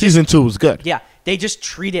 That's why season 2 was good. Yeah, they just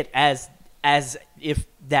treat it as if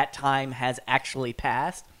that time has actually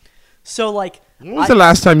passed. So, like, when was the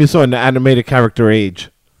last time you saw an animated character age?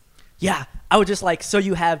 Yeah, I was just like, so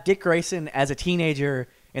you have Dick Grayson as a teenager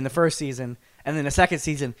in the first season, and then the second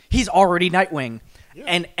season, he's already Nightwing.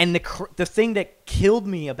 Yeah. And the thing that killed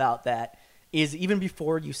me about that is even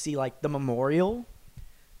before you see, like, the memorial,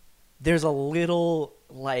 there's a little,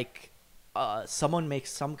 like, someone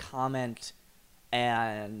makes some comment,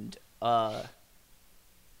 and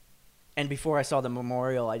before I saw the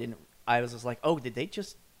memorial, I was just like, oh, did they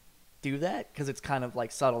just do that because it's kind of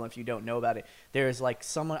like subtle if you don't know about it. There's like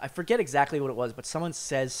someone, I forget exactly what it was, but someone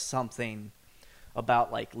says something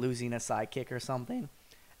about like losing a sidekick or something,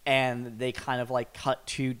 and they kind of like cut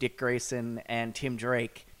to Dick Grayson and Tim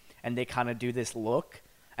Drake, and they kind of do this look,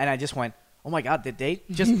 and I just went, oh my god, did they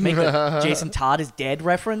just make a Jason Todd is dead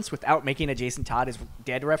reference without making a Jason Todd is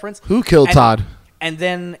dead reference? Who killed Todd? And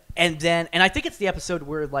then I think it's the episode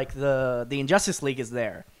where like the Injustice League is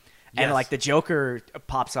there. Yes. And like the Joker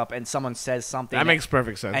pops up and someone says something. That makes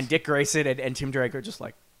perfect sense. And Dick Grayson and Tim Drake are just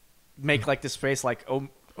like make like this face like, oh,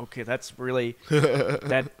 okay, that's really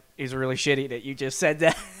that is really shitty that you just said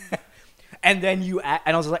that. And then and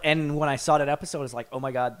I was like, and when I saw that episode, I was like, oh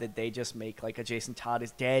my god, did they just make like a Jason Todd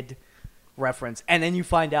is dead reference? And then you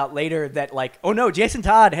find out later that like, oh no, Jason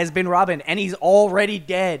Todd has been Robin and he's already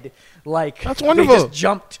dead. Like that's wonderful. They just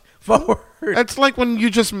jumped forward. It's like when you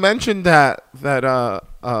just mentioned that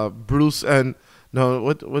Bruce and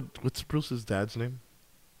what's Bruce's dad's name?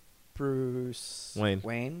 Bruce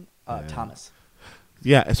Wayne. Yeah. Thomas.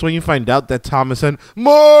 Yeah, it's when you find out that Thomas and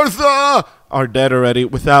Martha are dead already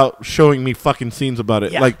without showing me fucking scenes about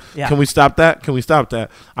it. Yeah, Can we stop that? Can we stop that?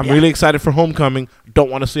 I'm really excited for Homecoming. Don't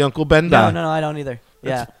want to see Uncle Ben die. No, I don't either.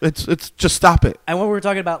 Yeah, it's just stop it. And when we were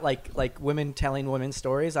talking about like women telling women's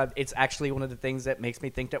stories, it's actually one of the things that makes me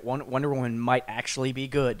think that Wonder Woman might actually be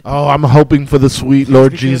good. Oh, I'm hoping for the sweet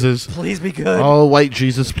Lord Jesus. Please be good. Oh, white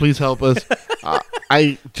Jesus, please help us.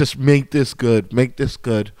 I just make this good. Make this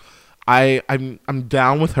good. I'm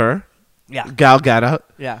down with her. Yeah. Gal Gadot.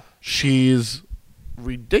 Yeah. She's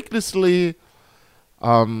ridiculously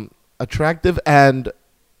attractive and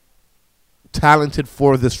talented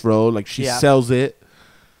for this role. Like she sells it.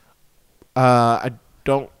 I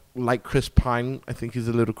don't like Chris Pine. I think he's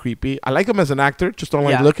a little creepy. I like him as an actor. Just don't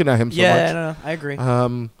like looking at him so much. Yeah, no, I agree.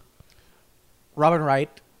 Robin Wright.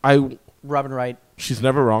 She's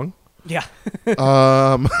never wrong. Yeah.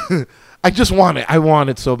 I just want it. I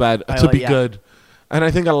want it so bad to be good. And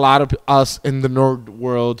I think a lot of us in the nerd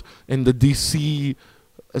world, in the DC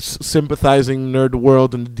sympathizing nerd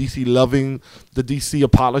world, and the DC loving, the DC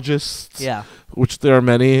apologists, which there are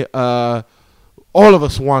many, all of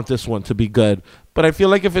us want this one to be good. But I feel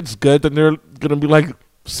like if it's good, then they're going to be like,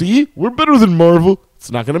 see, we're better than Marvel.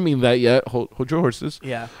 It's not going to mean that yet. Hold your horses.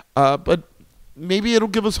 Yeah. But maybe it'll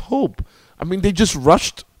give us hope. I mean, they just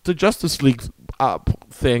rushed the Justice League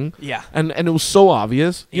thing. Yeah. And it was so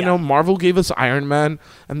obvious. You know, Marvel gave us Iron Man,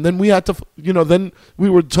 and then we had to, then we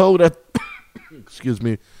were told at, excuse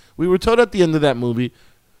me, we were told at the end of that movie,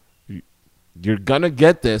 you're going to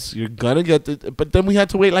get this, but then we had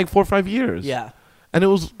to wait like 4 or 5 years. Yeah. And it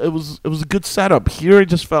was a good setup. Here it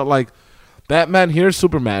just felt like Batman, here's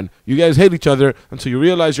Superman. You guys hate each other until you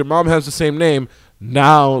realize your mom has the same name.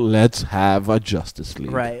 Now let's have a Justice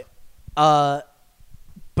League. Right.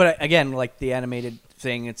 But again, like the animated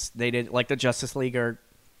thing, they did like the Justice League are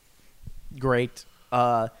great.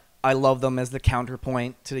 I love them as the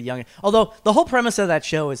counterpoint to the young. Although the whole premise of that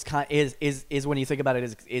show is when you think about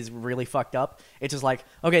it is really fucked up. It's just like,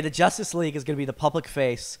 okay, the Justice League is going to be the public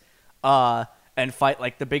face, and fight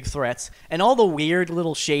like the big threats and all the weird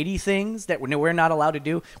little shady things that we're not allowed to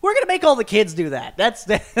do. We're going to make all the kids do that. That's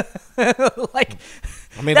like.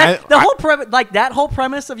 I mean, that whole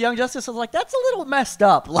premise of Young Justice is like, that's a little messed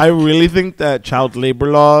up. Like, I really think that child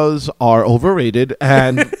labor laws are overrated,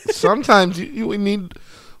 and sometimes you need,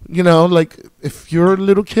 like if you're a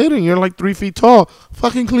little kid and you're like 3 feet tall,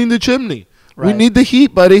 fucking clean the chimney. Right. We need the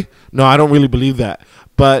heat, buddy. No, I don't really believe that,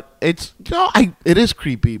 but it's it is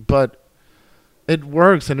creepy, but it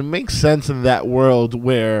works and it makes sense in that world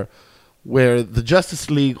where the Justice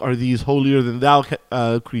League are these holier than thou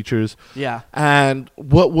creatures. Yeah. And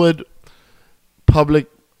what would public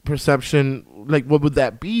perception, like, what would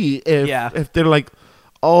that be if they're like,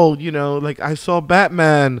 oh, like I saw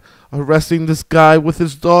Batman arresting this guy with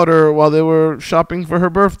his daughter while they were shopping for her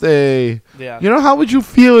birthday. Yeah. How would you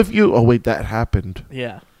feel if you, oh wait, that happened.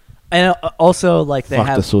 Yeah. And also like they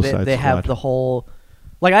have the whole,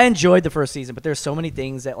 like, I enjoyed the first season, but there's so many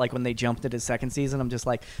things that, like, when they jumped into the second season, I'm just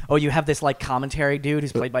like, oh, you have this, like, commentary dude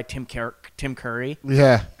who's played by Tim Curry.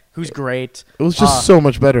 Yeah. Who's great. It was just so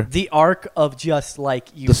much better. The arc of just,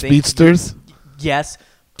 like, the speedsters? Yes.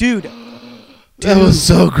 Dude. That was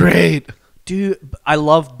so great. Dude, I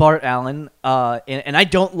love Bart Allen, and I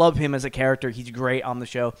don't love him as a character. He's great on the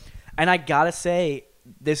show. And I gotta say,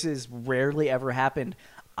 this has rarely ever happened.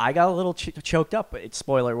 I got a little choked up,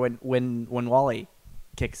 spoiler, when Wally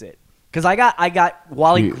kicks it, because I got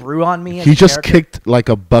Wally grew on me. He just kicked like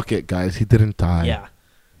a bucket, guys. He didn't die.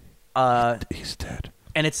 Yeah, he's dead.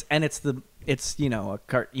 And it's it's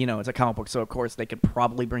it's a comic book, so of course they could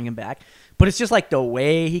probably bring him back. But it's just like the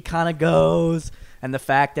way he kind of goes, and the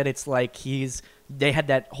fact that it's like they had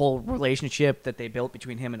that whole relationship that they built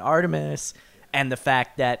between him and Artemis, and the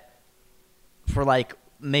fact that for like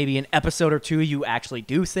maybe an episode or two you actually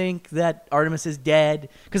do think that Artemis is dead,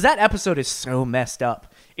 because that episode is so messed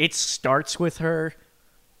up. It starts with her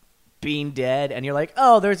being dead, and you're like,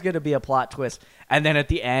 oh, there's gonna be a plot twist, and then at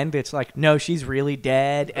the end it's like, no, she's really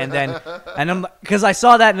dead. And then I'm, because I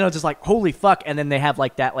saw that and I was just like, holy fuck. And then they have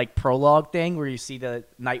like that like prologue thing where you see the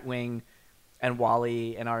Nightwing and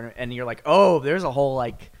Wally and you're like, oh, there's a whole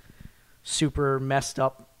like super messed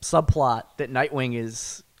up subplot that Nightwing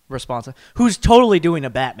is responsible, who's totally doing a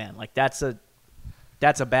Batman. Like that's a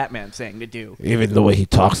Batman thing to do. Even the way he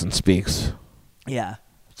talks and speaks, Yeah.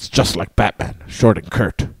 it's just like Batman, short and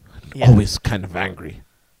curt, Yeah. always kind of angry.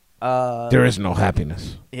 There is no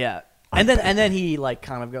happiness. Yeah. And then he like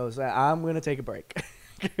kind of goes, I'm gonna take a break.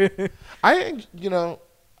 I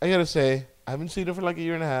gotta say, I haven't seen it for like a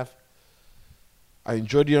year and a half. I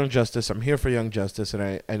enjoyed Young Justice. I'm here for Young Justice,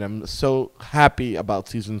 and I'm so happy about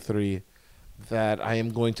season 3 that I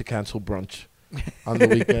am going to cancel brunch on the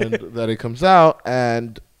weekend that it comes out,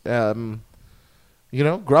 and Grubhub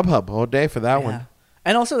all day for that one.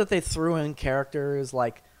 And also that they threw in characters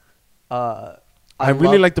like I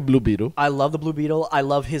really like the Blue Beetle. I love the Blue Beetle. I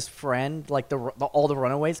love his friend, like all the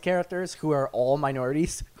Runaways characters who are all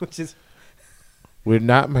minorities, which is We're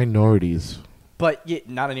not minorities. But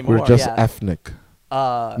not anymore. We're just ethnic.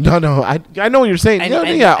 No, I know what you're saying. And, all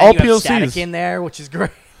you have PLCs. Static in there, which is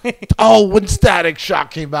great. Oh, when Static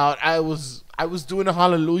Shock came out, I was doing a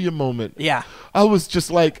hallelujah moment. Yeah. I was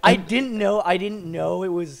just like, I didn't know it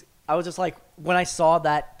was. I was just like, when I saw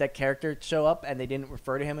that character show up and they didn't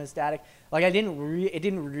refer to him as Static, like it didn't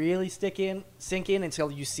really sink in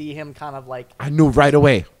until you see him kind of like. I knew right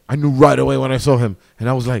away when I saw him, and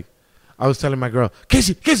I was like, I was telling my girl,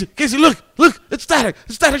 Casey, look, it's Static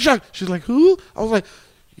Shock. She's like, who? I was like,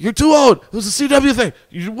 you're too old. It was a CW thing.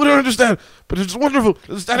 You wouldn't understand, but it's wonderful. It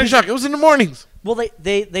was Static Shock. It was in the mornings. Well,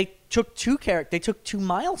 they took two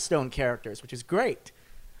milestone characters, which is great.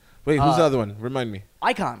 Wait, who's the other one? Remind me.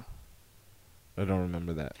 Icon. I don't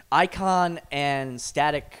remember that. Icon and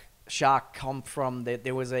Static Shock come from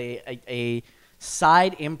there was a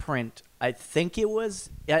side imprint. I think it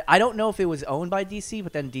was. I don't know if it was owned by DC,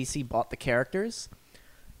 but then DC bought the characters.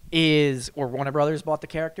 Or Warner Brothers bought the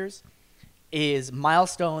characters.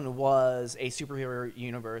 Milestone was a superhero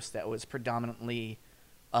universe that was predominantly,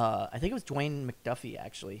 I think it was Dwayne McDuffie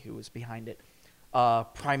actually who was behind it.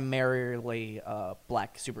 Primarily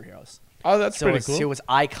black superheroes. Oh, that's pretty cool. So it was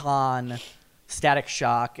Icon, Static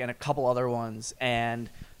Shock, and a couple other ones, and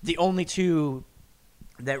the only two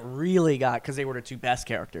that really got, because they were the two best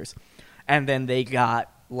characters, and then they got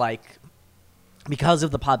like, because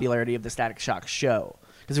of the popularity of the Static Shock show,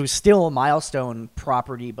 because it was still a Milestone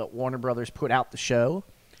property, but Warner Brothers put out the show.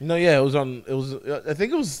 No, yeah, it was on. It was. I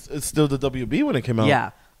think it's still the WB when it came out.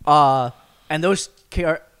 Yeah, and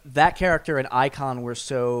that character and Icon were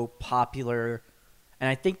so popular, and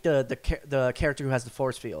I think the character who has the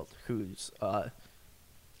force field, who's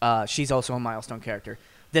she's also a Milestone character,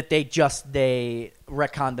 that they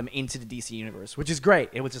retconned them into the DC universe, which is great.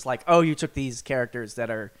 It was just like, oh, you took these characters that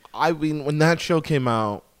are. I mean, when that show came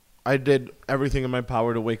out, I did everything in my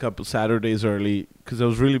power to wake up Saturdays early because I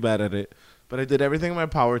was really bad at it. But I did everything in my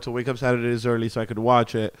power to wake up Saturdays early so I could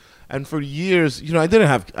watch it. And for years, I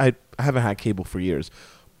haven't had cable for years.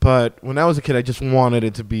 But when I was a kid, I just wanted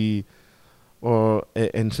it to be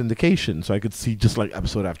in syndication so I could see just like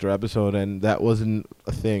episode after episode, and that wasn't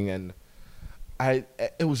a thing. And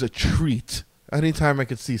it was a treat. Anytime I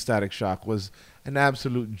could see Static Shock was an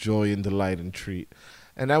absolute joy and delight and treat.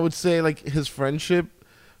 And I would say like his friendship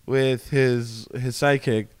with his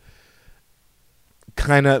sidekick,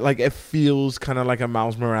 kind of like it feels kind of like a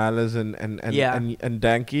Miles Morales and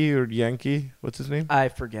Danky or Yankee. What's his name? I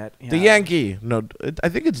forget. Yeah. The Yankee. No, I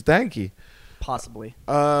think it's Danky. Possibly.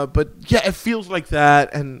 But yeah, it feels like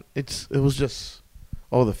that, and it was just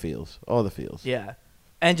all the feels. Yeah,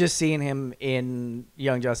 and just seeing him in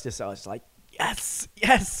Young Justice, I was like, yes.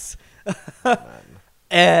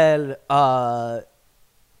 And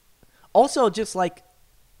also just like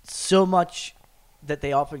so much that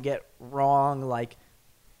they often get wrong, like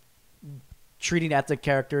treating ethnic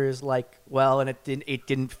characters like, well, and it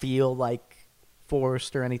didn't feel like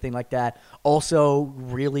forced or anything like that. Also,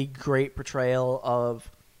 really great portrayal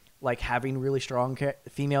of like having really strong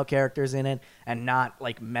female characters in it and not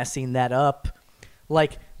like messing that up.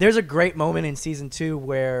 Like, there's a great moment in season 2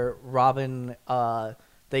 where Robin,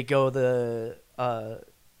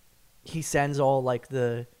 he sends all like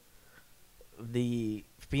the the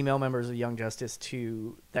female members of Young Justice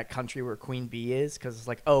to that country where Queen Bee is, because it's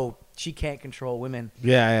like, oh, she can't control women.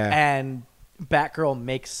 Yeah. And Batgirl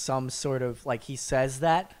makes some sort of, like, he says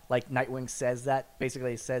that, like Nightwing says that,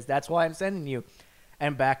 basically says, that's why I'm sending you.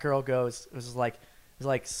 And Batgirl goes, it was like,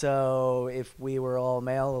 so if we were all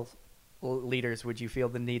male leaders, would you feel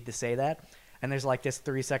the need to say that? And there's like this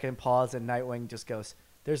 3-second pause, and Nightwing just goes,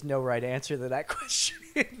 there's no right answer to that question.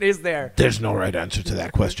 Is there? There's no right answer to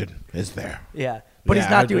that question. Is there? Yeah. But Yeah,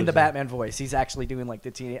 he's not I doing the do. Batman voice. He's actually doing like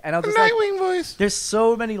the teen. And I was just Nightwing like, voice. there's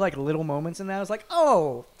so many like little moments in that. I was like,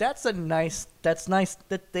 oh, that's nice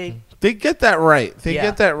that they. They get that right. They Yeah.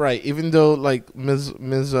 get that right. Even though like Ms.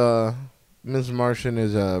 Martian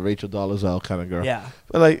is a Rachel Dolezal kind of girl. Yeah.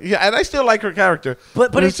 But like, yeah, and I still like her character.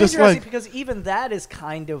 But it's just interesting like, because even that is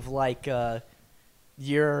kind of like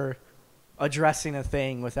you're addressing a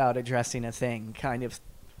thing without addressing a thing kind of.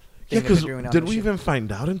 yeah, thing that because they're doing on did the we show. even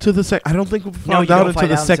find out into the second? I don't think we No, found you out don't until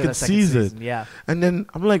find the out second season. Yeah. And then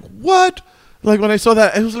I'm like, what? Like when I saw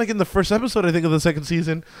that, it was like in the first episode, I think, of the second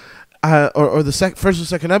season, or the first or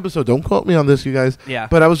second episode. Don't quote me on this, you guys. Yeah.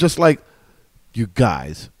 But I was just like, you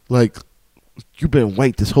guys, like, you've been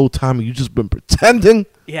white this whole time, and you just been pretending.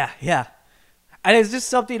 Yeah. And it's just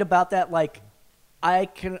something about that, like, I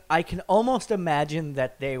can almost imagine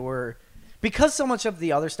that they were, because so much of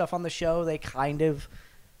the other stuff on the show they kind of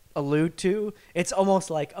allude to, it's almost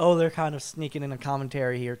like, oh, they're kind of sneaking in a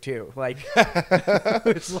commentary here too. Like,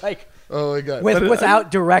 it's like, Oh my god!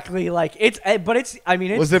 without directly, like, but it's, I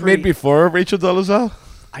mean, it's was it made before Rachel Dolezal?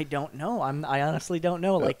 I don't know. I honestly don't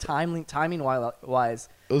know. Like, timing wise.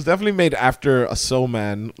 It was definitely made after a Soul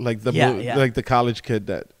Man, like the Yeah. like the college kid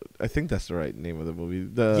that I think that's the right name of the movie.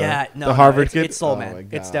 The Harvard it's, kid. It's Soul Oh Man. my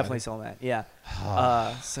It's God. definitely Soul Man. Yeah.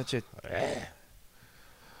 Such a.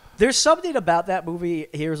 There's something about that movie.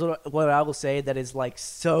 Here's what I will say that is like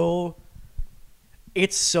so.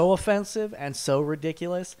 It's so offensive and so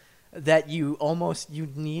ridiculous that you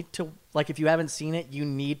need to, like, if you haven't seen it, you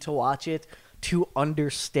need to watch it to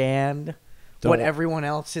understand what everyone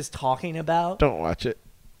else is talking about. Don't watch it.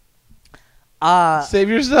 Uh Save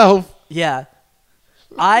yourself. Yeah.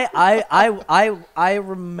 I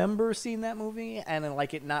remember seeing that movie and then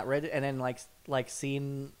like it not read it and then like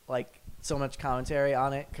seeing like so much commentary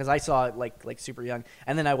on it because I saw it like super young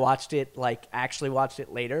and then I watched it actually watched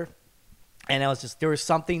it later and I was just there was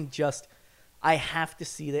something just I have to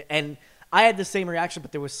see that and I had the same reaction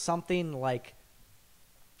but there was something like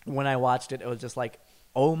when I watched it was just like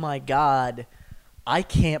oh my god I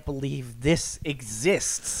can't believe this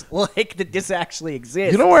exists. Like that this actually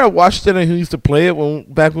exists. You know where I watched it and who used to play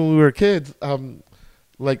it back when we were kids?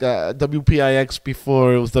 Like WPIX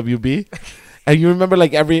before it was WB. And you remember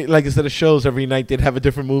like instead of shows every night they'd have a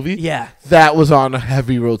different movie? Yeah. That was on a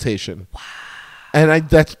heavy rotation. Wow. And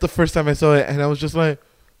that's the first time I saw it and I was just like,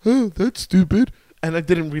 oh, that's stupid. And it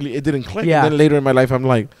didn't click. Yeah. And then later in my life I'm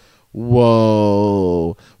like,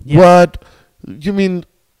 whoa. Yeah. What? You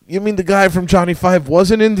mean the guy from Johnny Five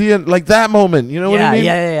wasn't Indian? Like that moment, you know what I mean?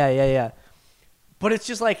 Yeah. But it's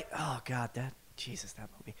just like, oh god, that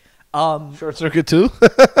movie. Short Circuit 2?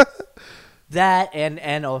 That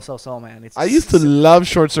and also Soul Man. I used to love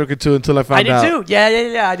Short Circuit 2 until I found out. I did too.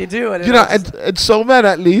 Yeah, I did too. And You know, and Soul Man,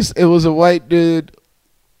 at least, it was a white dude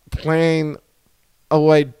playing a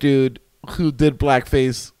white dude who did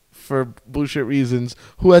blackface for bullshit reasons,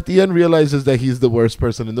 who at the end realizes that he's the worst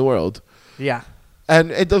person in the world. Yeah.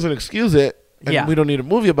 And it doesn't excuse it, and we don't need a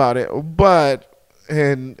movie about it. But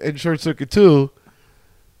in Short Circuit 2,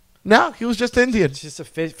 no, he was just Indian. It's just a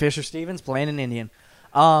Fisher Stevens playing an Indian.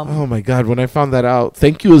 Oh my God! When I found that out,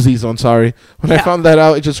 thank you, Aziz Ansari. When I found that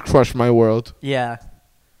out, it just crushed my world. Yeah.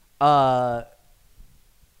 I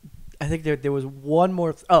think there was one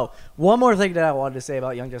more. One more thing that I wanted to say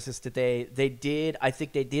about Young Justice today. I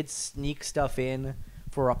think they did sneak stuff in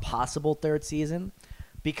for a possible third season.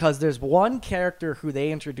 Because there's one character who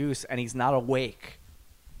they introduce and he's not awake.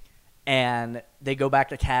 And they go back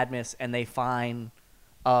to Cadmus and they find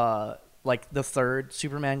like the third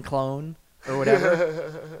Superman clone or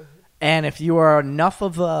whatever. And if you are enough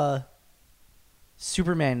of a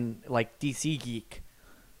Superman like DC geek,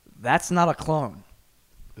 that's not a clone.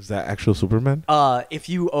 Is that actual Superman? If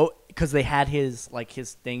you because they had his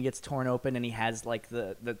thing gets torn open and he has like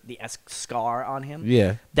the scar on him.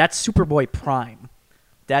 Yeah. That's Superboy Prime.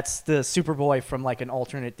 That's the Superboy from like an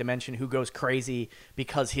alternate dimension who goes crazy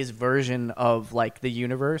because his version of like the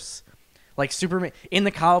universe, like Superman in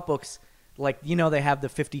the comic books, like you know they have the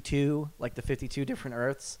 52, like the 52 different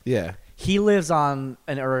Earths. Yeah. He lives on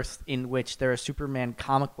an Earth in which there are Superman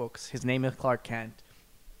comic books. His name is Clark Kent.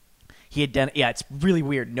 It's really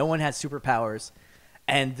weird. No one has superpowers,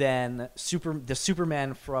 and then the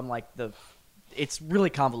Superman from like it's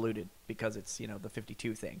really convoluted because it's the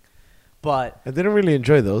 52 thing, but I didn't really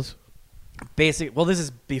enjoy those. well, this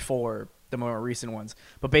is before the more recent ones,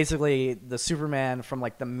 but basically the Superman from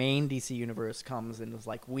like the main DC universe comes and is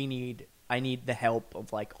like, I need the help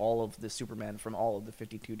of like all of the Superman from all of the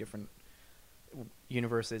 52 different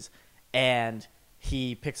universes, and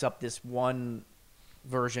he picks up this one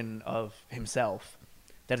version of himself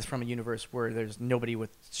that is from a universe where there's nobody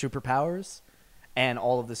with superpowers, and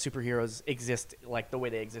all of the superheroes exist like the way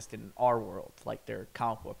they exist in our world, like they're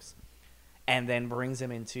comic books, and then brings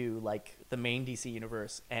him into like the main DC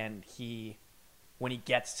universe, and when he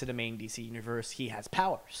gets to the main DC universe, he has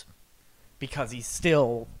powers because he's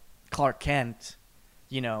still Clark Kent,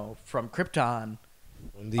 from Krypton.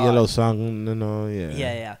 The Yellow Sun,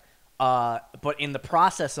 yeah. Yeah. But in the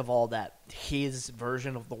process of all that, his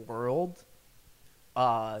version of the world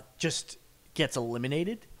just gets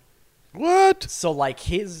eliminated. What? So like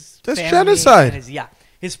that's genocide.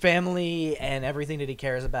 His family and everything that he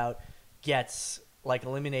cares about gets like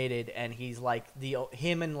eliminated, and he's like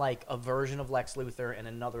him and like a version of Lex Luthor and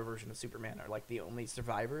another version of Superman are like the only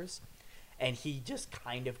survivors, and he just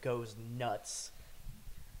kind of goes nuts,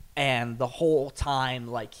 and the whole time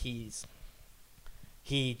like he's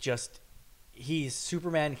Superman, he's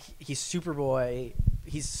Superboy,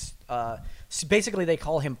 he's basically they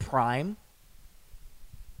call him Prime,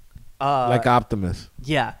 like Optimus.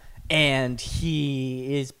 Yeah, and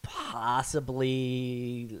he is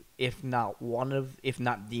possibly, if not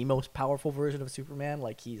the most powerful version of Superman,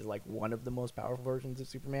 like he's like one of the most powerful versions of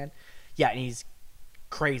Superman. Yeah, and he's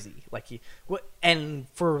crazy, and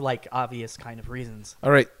for like obvious kind of reasons.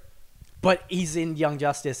 All right, but he's in Young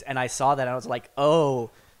Justice, and I saw that, and I was like, oh,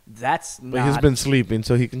 that's not. But he's been sleeping,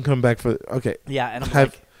 so he can come back for. Okay. Yeah, and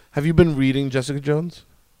have you been reading Jessica Jones?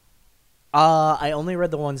 I only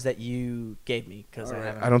read the ones that you gave me because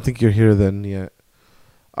I don't think you're here then yet.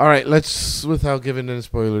 All right, let's, without giving any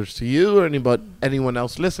spoilers to you or anyone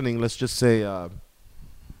else listening, let's just say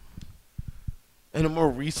in a more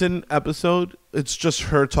recent episode, it's just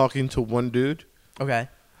her talking to one dude. Okay.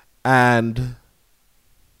 And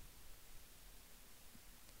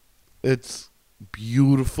it's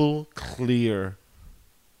beautiful, clear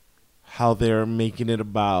how they're making it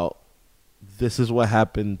about this is what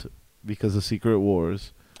happened because of Secret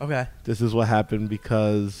Wars. Okay. This is what happened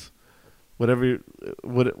because whether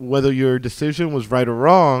your decision was right or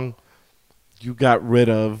wrong, you got rid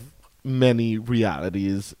of many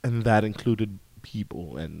realities, and that included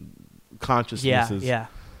people and consciousnesses. Yeah.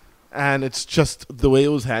 And it's just the way it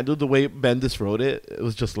was handled, the way Bendis wrote it. It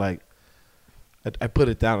was just like I put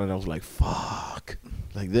it down and I was like, "Fuck!"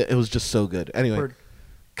 Like it was just so good. Anyway,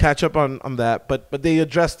 catch up on that. But they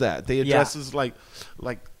address that. They address is like.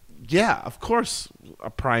 Yeah, of course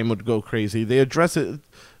a Prime would go crazy. They address it.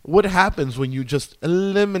 What happens when you just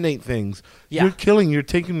eliminate things? Yeah. You're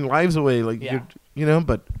taking lives away.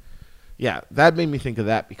 But yeah, that made me think of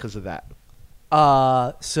that because of that.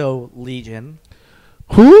 So Legion.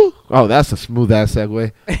 Who? Oh, that's a smooth ass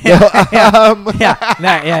segue.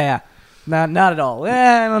 Yeah. Not at all.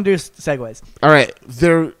 I don't do segues. All right.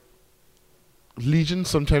 Legion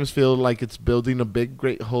sometimes feel like it's building a big,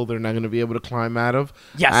 great hole they're not going to be able to climb out of.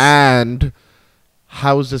 Yes. And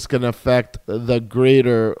how is this going to affect the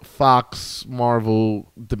greater Fox Marvel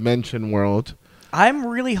dimension world? I'm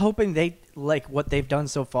really hoping they like what they've done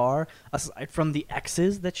so far, aside from the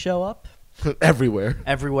X's that show up.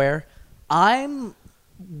 Everywhere. I'm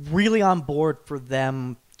really on board for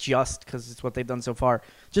them just because it's what they've done so far.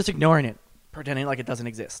 Just ignoring it, pretending like it doesn't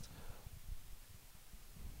exist.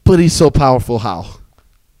 But he's so powerful, how?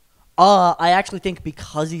 I actually think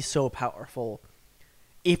because he's so powerful,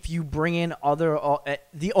 if you bring in other...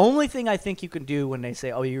 the only thing I think you can do when they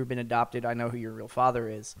say, oh, you've been adopted, I know who your real father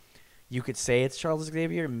is, you could say it's Charles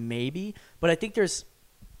Xavier, maybe. But I think there's...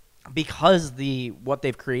 Because what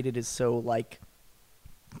they've created is so, like,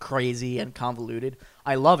 crazy and convoluted.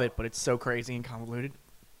 I love it, but it's so crazy and convoluted.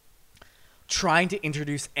 Trying to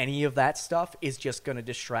introduce any of that stuff is just going to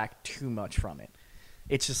distract too much from it.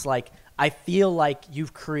 It's just like, I feel like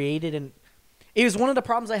you've created it was one of the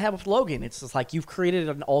problems I have with Logan. It's just like you've created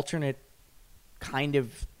an alternate kind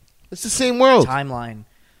of... It's the same world. ...timeline,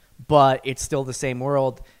 but it's still the same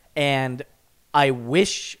world. And I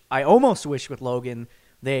almost wish with Logan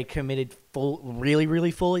they had committed really,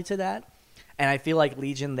 really fully to that. And I feel like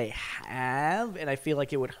Legion they have, and I feel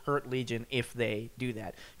like it would hurt Legion if they do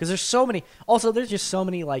that. Because there's so many... Also, there's just so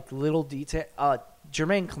many like little details.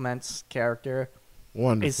 Jermaine Clement's character...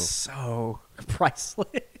 Wonderful. Is so priceless.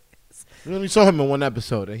 You only saw him in one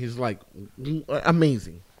episode, and he's like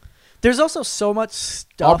amazing. There's also so much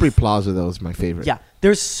stuff. Aubrey Plaza, though, is my favorite. Yeah,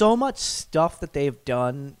 there's so much stuff that they've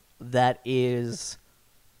done that is,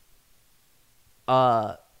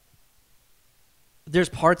 there's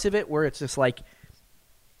parts of it where it's just like,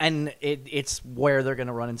 and it's where they're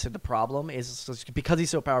gonna run into the problem is just because he's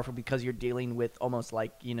so powerful, because you're dealing with almost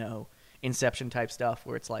like, you know, Inception type stuff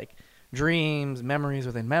where it's like dreams, memories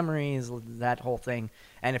within memories, that whole thing.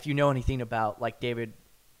 And if you know anything about like David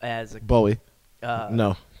as a Bowie.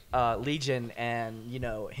 No. Legion, and you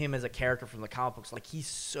know him as a character from the comic books, like he's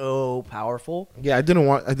so powerful. Yeah, I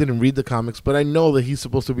didn't read the comics, but I know that he's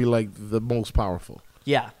supposed to be like the most powerful.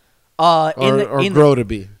 Yeah. To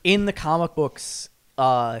be. In the comic books,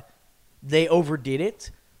 they overdid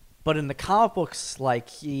it, but in the comic books, like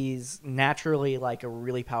he's naturally like a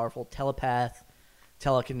really powerful telepath,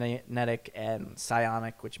 telekinetic, and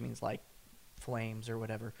psionic, which means like flames or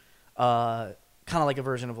whatever. Kind of like a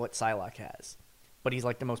version of what Psylocke has. But he's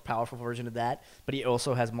like the most powerful version of that. But he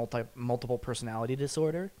also has multiple personality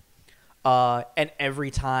disorder. And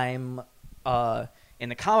every time in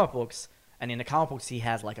the comic books, he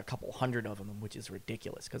has like a couple hundred of them, which is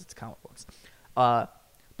ridiculous because it's comic books.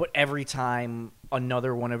 But every time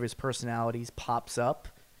another one of his personalities pops up,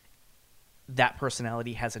 that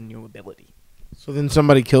personality has a new ability. So then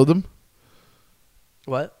somebody killed him?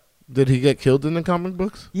 What? Did he get killed in the comic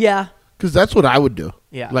books? Yeah. Because that's what I would do.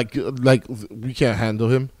 Yeah. Like we can't handle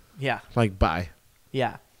him. Yeah. Like, bye.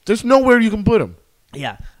 Yeah. There's nowhere you can put him.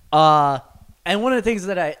 Yeah. And one of the things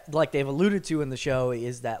that they've alluded to in the show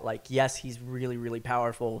is that, like, yes, he's really, really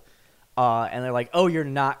powerful. And they're like, oh, you're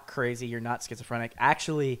not crazy. You're not schizophrenic.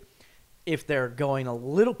 Actually, if they're pulling a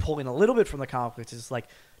little bit from the comic books, it's like,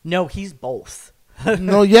 no, he's both.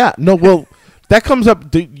 No, yeah. No, well, that comes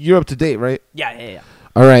up. You're up to date, right? Yeah.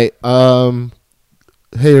 All right.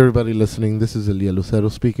 Hey, everybody listening. This is Eliel Lucero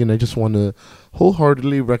speaking. I just want to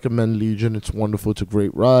wholeheartedly recommend Legion. It's wonderful. It's a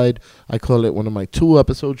great ride. I call it one of my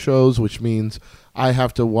 2-episode shows, which means I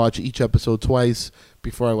have to watch each episode twice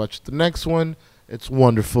before I watch the next one. It's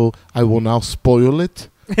wonderful. I will now spoil it.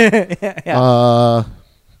 Yeah.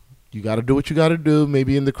 You got to do what you got to do.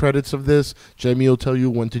 Maybe in the credits of this, Jamie will tell you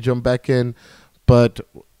when to jump back in. But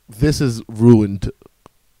this is ruined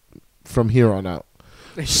from here on out.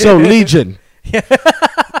 So, Legion.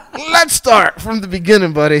 Let's start from the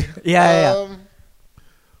beginning, buddy. Yeah.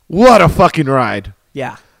 What a fucking ride.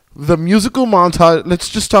 Yeah. The musical montage, let's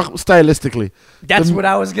just talk stylistically. That's what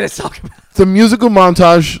I was going to talk about. The musical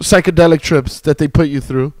montage, psychedelic trips that they put you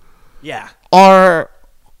through are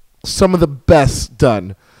some of the best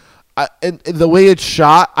done. And the way it's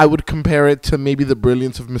shot, I would compare it to maybe the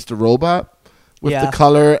brilliance of Mr. Robot with the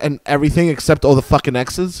color and everything except all the fucking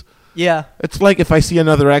X's. Yeah. It's like if I see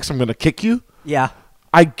another X, I'm going to kick you. Yeah.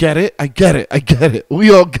 I get it.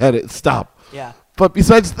 We all get it. Stop. Yeah. But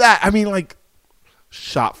besides that, I mean, like,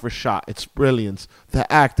 shot for shot, it's brilliance.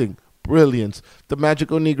 The acting, brilliance. The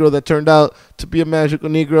magical Negro that turned out to be a magical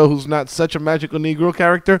Negro who's not such a magical Negro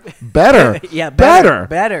character, better. Yeah, better.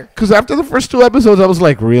 Because after the first 2 episodes, I was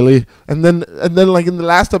like, really? And then, like in the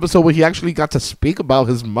last episode where he actually got to speak about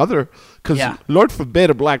his mother, because Lord forbid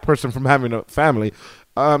a black person from having a family.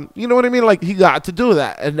 You know what I mean? Like, he got to do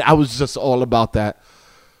that, and I was just all about that.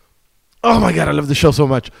 Oh my god, I love the show so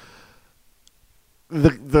much.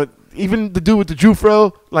 Even the dude with the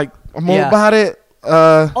Jufro, like, I'm all about it.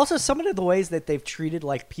 Also, some of the ways that they've treated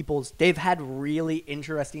like they've had really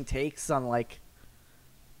interesting takes on like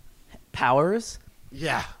powers.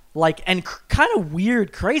 Yeah. Like, and kind of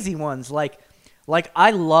weird, crazy ones. Like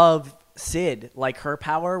I love S.H.E.I.L.D. Like her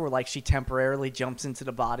power, where like she temporarily jumps into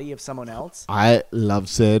the body of someone else. I love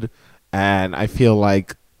S.H.E.I.L.D. and I feel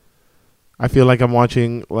like I'm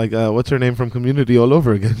watching like what's her name from Community all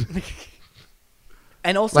over again.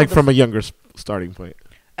 And also like from a younger starting point.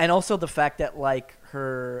 And also the fact that like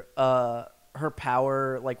her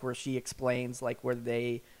power, like where she explains like where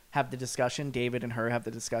they have the discussion, David and her have the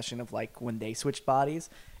discussion of like when they switched bodies,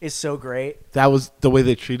 is so great. That was the way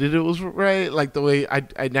they treated it was right. Like the way I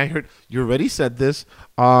heard you already said this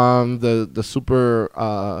the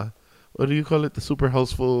super what do you call it? The super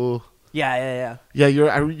healthful. Yeah. Yeah, you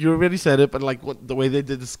already said it, but like the way they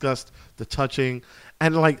discussed the touching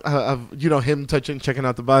and like him checking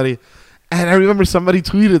out the body, and I remember somebody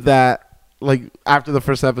tweeted that like after the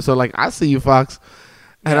first episode, like I see you, Fox,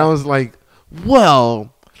 and I was like,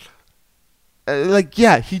 well,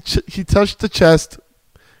 he touched the chest,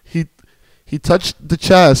 he touched the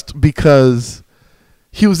chest because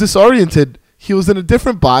he was disoriented. He was in a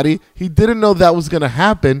different body. He didn't know that was going to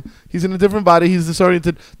happen. He's in a different body. He's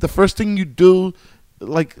disoriented. The first thing you do,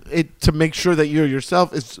 like to make sure that you're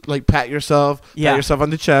yourself, is like pat yourself on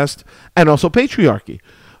the chest, and also patriarchy.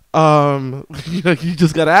 You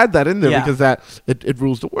just gotta add that in there Yeah. because it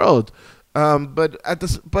rules the world. But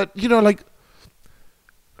like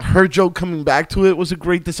her joke coming back to it was a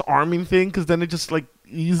great disarming thing because then it just like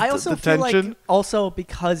eased I also the feel tension. like also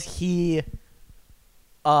because he,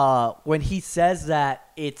 when he says that,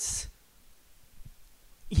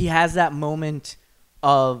 he has that moment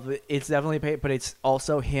of it's definitely pain, but it's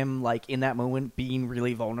also him like in that moment being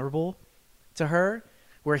really vulnerable to her,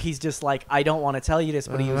 where he's just like, I don't want to tell you this,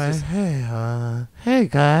 but he was just. Hey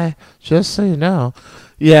guy, just so you know,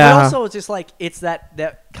 But yeah. also, it's just like it's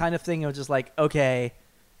that kind of thing of just like, okay,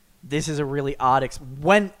 this is a really odd.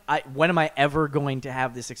 When am I ever going to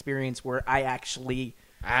have this experience where I actually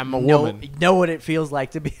I'm a know woman. what it feels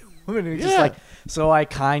like to be a woman? Who's just Yeah. like, so I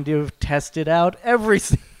kind of tested out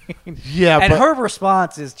everything. Yeah, and but her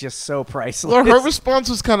response is just so priceless. well, her response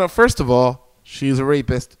was kind of, first of all, she's a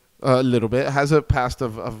rapist. A little bit has a past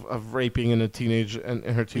of raping in her teenage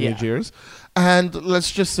years, and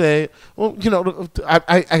let's just say, well,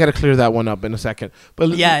 I gotta clear that one up in a second, but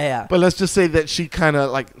Yeah. but let's just say that she kind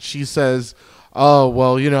of like she says, oh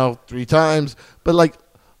well, 3 times, but like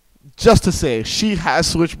just to say she has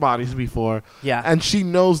switched bodies before, Yeah. and she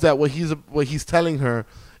knows that what he's telling her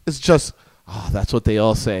is just. Oh, that's what they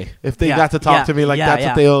all say. If they got to talk to me like that's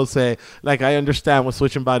what they all say. Like, I understand what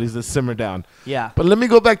switching bodies is, simmer down. Yeah. But let me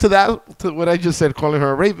go back to what I just said, calling her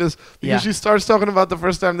a rapist, because she starts talking about the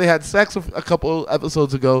first time they had sex a couple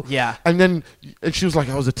episodes ago. Yeah. And she was like,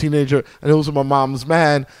 I was a teenager, and it was my mom's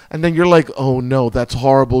man. And then you're like, oh, no, that's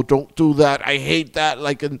horrible. Don't do that. I hate that.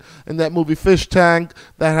 Like, in that movie Fish Tank,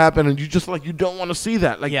 that happened, and you just, like, you don't want to see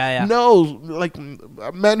that. Like, no, like,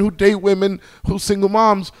 men who date women who's single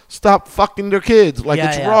moms, stop fucking their kids. Like,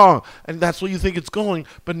 it's wrong. And that's where you think it's going.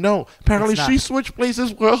 But no, apparently she switched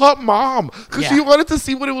places with her mom because she wanted to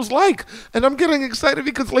see what it was like. And I'm getting excited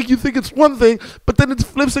because, like, you think it's one thing, but then it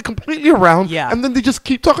flips it completely around. Yeah. And then they just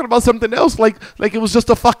keep talking about something else like it was just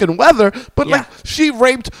a fucking weather. But, like, she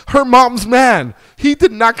raped her mom's man. He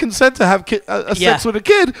did not consent to have sex with a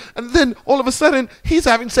kid. And then all of a sudden, he's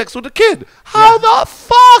having sex with a kid. How the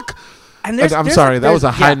fuck? And I'm sorry, that was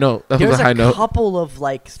a high note. That was a high note. There's a couple of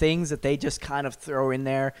like things that they just kind of throw in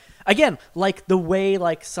there. Again, like the way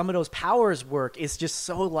like some of those powers work is just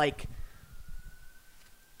so like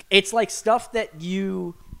it's like stuff that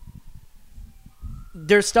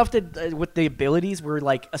there's stuff that with the abilities where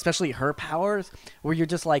like especially her powers where you're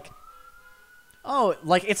just like, oh,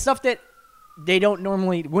 like it's stuff that they wouldn't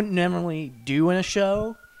normally do in a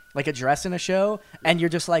show, like address in a show, and you're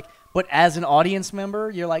just like, but as an audience member,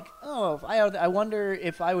 you're like, oh, I wonder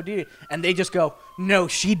if I would do it, and they just go, no,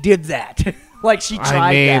 she did that, like she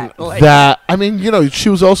tried that. Like, she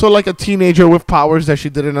was also like a teenager with powers that she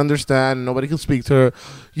didn't understand. Nobody could speak to her.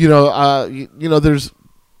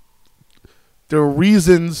 There are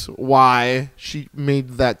reasons why she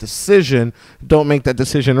made that decision. Don't make that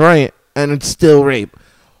decision right, and it's still rape.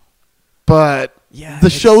 But the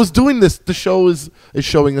show is doing this. The show is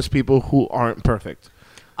showing us people who aren't perfect.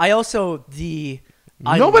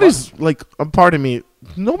 Nobody's like, pardon me,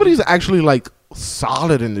 nobody's actually like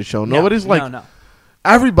solid in the show. Nobody's like, no.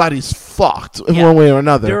 Everybody's fucked in one way or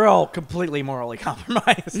another. They're all completely morally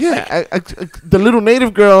compromised. Yeah, the little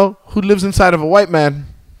native girl who lives inside of a white man.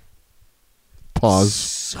 Pause.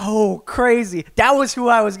 So crazy. That was who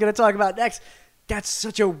I was going to talk about next. That's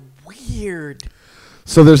such a weird.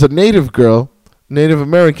 So there's a native girl, Native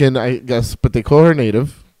American, I guess, but they call her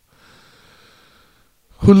native,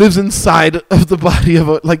 who lives inside of the body of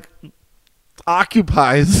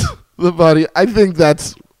occupies the body. I think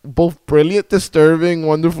that's both brilliant, disturbing,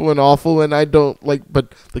 wonderful, and awful, and I don't like,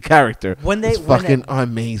 but the character is fucking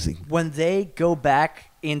amazing. When they go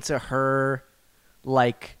back into her,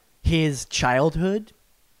 like, his childhood,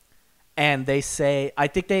 and they say, I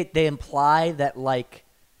think they imply that, like,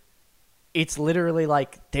 it's literally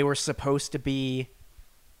like they were supposed to be,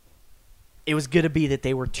 it was going to be that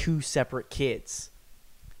they were two separate kids.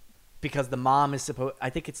 Because the mom is I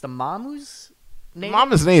think it's the mom who's native?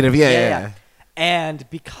 Mom is native, yeah. And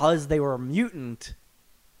because they were a mutant,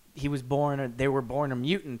 they were born a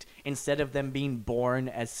mutant. Instead of them being born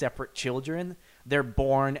as separate children, they're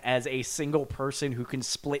born as a single person who can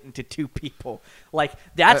split into two people. Like,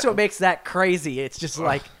 that's what makes that crazy. It's just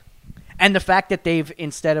like, and the fact that they've,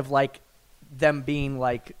 instead of like them being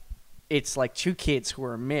like, it's like two kids who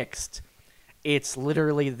are mixed, it's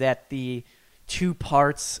literally that the two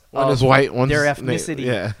parts one of is white, one's their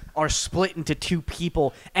ethnicity are split into two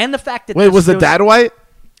people. And the fact that was the dad white?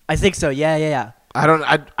 I think so. Yeah. I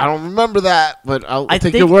don't remember that, but I'll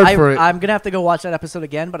take your word for it. I'm gonna have to go watch that episode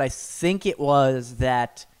again, but I think it was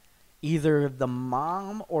that either the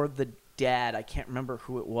mom or the dad. I can't remember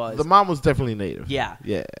who it was. The mom was definitely native. Yeah.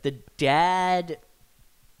 Yeah. The dad,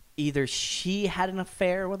 either she had an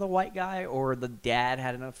affair with a white guy or the dad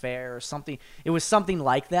had an affair or something. It was something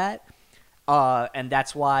like that. And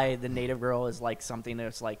that's why the native girl is like something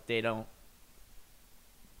that's like they don't,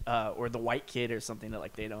 or the white kid or something that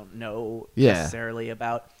like they don't know necessarily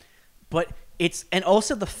about. But it's, and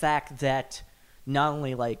also the fact that not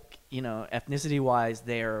only like, you know, ethnicity wise,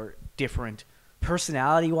 they're different.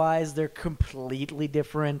 Personality wise, they're completely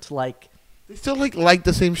different. Like, they still like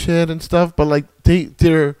the same shit and stuff, but like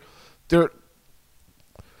they're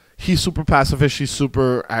he's super pacifist, she's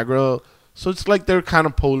super aggro. So it's like they're kind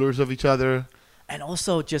of polars of each other. And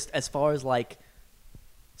also just as far as like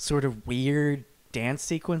sort of weird dance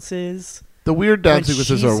sequences. The weird dance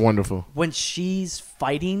sequences are wonderful. When she's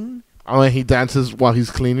fighting. Oh, and he dances while he's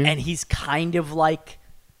cleaning. And he's kind of like,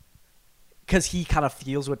 because he kind of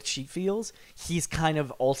feels what she feels, he's kind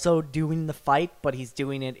of also doing the fight, but he's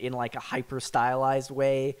doing it in like a hyper stylized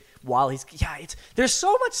way while he's, there's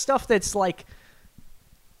so much stuff that's like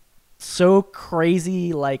so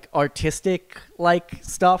crazy, like artistic like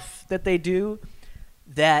stuff that they do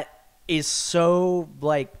that is so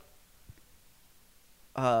like,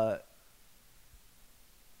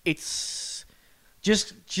 it's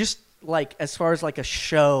just like as far as like a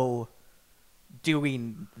show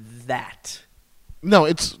doing that. No,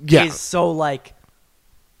 it's is so like,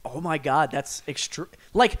 oh my god, that's extreme.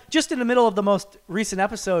 Like just in the middle of the most recent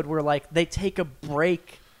episode where like they take a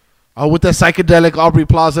break. Oh, with the psychedelic Aubrey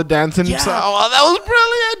Plaza dancing. Yeah. So, oh, that was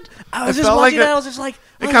brilliant. I was just watching that. I was just like,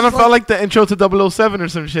 it kind of felt like the intro to 007 or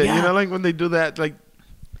some shit. Yeah. You know, like when they do that, like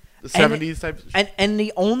the 70s type. And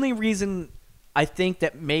the only reason I think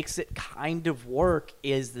that makes it kind of work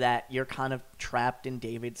is that you're kind of trapped in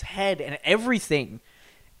David's head, and everything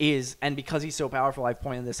is, and because he's so powerful, I've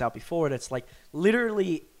pointed this out before, that's like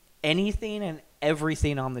literally anything and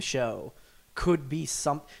everything on the show could be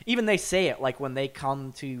some, even they say it, like when they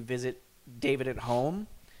come to visit David at home,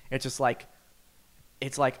 it's just like,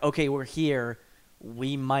 it's like, okay, we're here,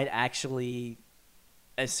 we might actually,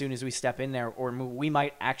 as soon as we step in there, or we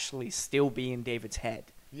might actually still be in David's head.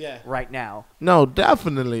 Yeah. Right now. No,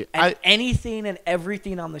 definitely. And anything and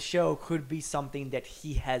everything on the show could be something that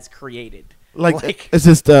he has created. Like it's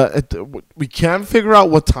just we can't figure out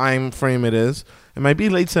what time frame it is. It might be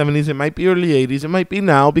late 70s, it might be early 80s, it might be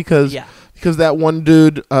now because that one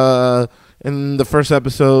dude in the first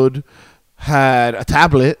episode had a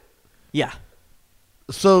tablet. Yeah.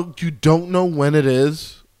 So you don't know when it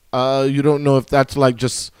is. You don't know if that's like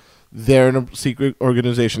just they're in a secret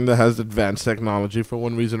organization that has advanced technology for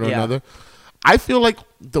one reason or another. I feel like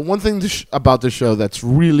the one thing about this show that's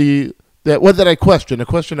really that I question, a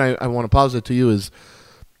question I want to posit to you is,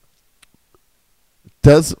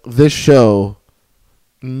 does this show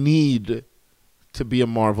need to be a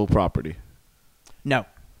Marvel property? No.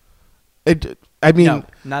 I mean, no,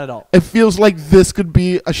 not at all. It feels like this could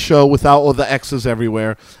be a show without all the X's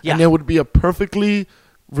everywhere, and it would be a perfectly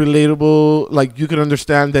relatable, like you can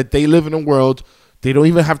understand that they live in a world, they don't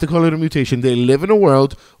even have to call it a mutation, they live in a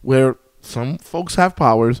world where some folks have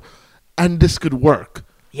powers, and this could work.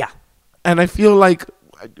 Yeah. And I feel like,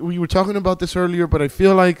 we were talking about this earlier, but I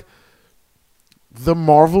feel like the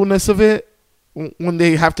Marvelness of it, when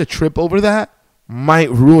they have to trip over that, might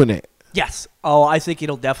ruin it. Yes. Oh, I think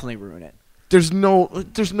it'll definitely ruin it. There's no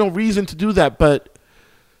reason to do that, but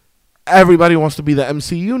everybody wants to be the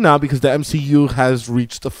MCU now because the MCU has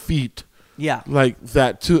reached a feat. Yeah. Like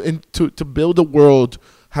that to build a world,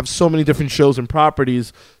 have so many different shows and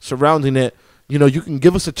properties surrounding it. You know, you can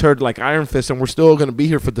give us a turd like Iron Fist and we're still going to be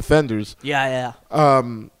here for Defenders. Yeah.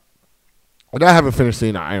 And I haven't finished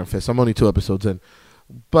seeing Iron Fist. I'm only 2 episodes in.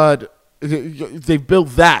 But they've built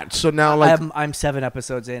that. So now like I'm 7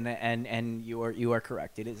 episodes in and you are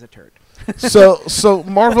correct. It is a turd. so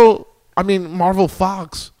Marvel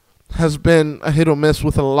Fox has been a hit or miss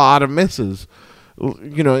with a lot of misses,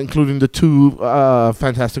 you know, including the 2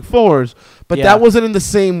 Fantastic Fours. But that wasn't in the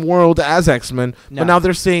same world as X-Men. No. But now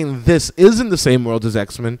they're saying this is in the same world as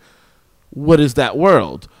X-Men. What is that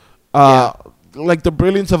world? Like the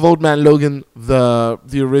brilliance of Old Man Logan, the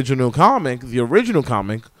original comic,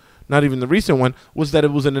 not even the recent one, was that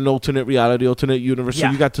it was in an alternate reality, alternate universe. So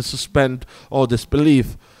you got to suspend all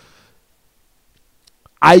disbelief.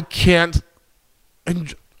 I can't...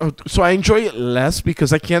 So I enjoy it less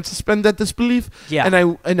because I can't suspend that disbelief. Yeah.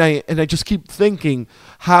 And I just keep thinking,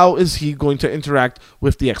 how is he going to interact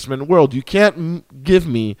with the X-Men world? You can't give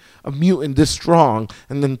me a mutant this strong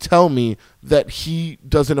and then tell me that he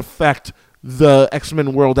doesn't affect the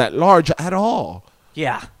X-Men world at large at all.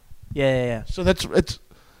 Yeah. So it's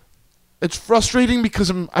It's frustrating because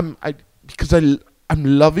I'm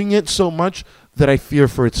loving it so much that I fear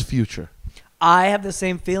for its future. I have the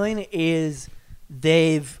same feeling. Is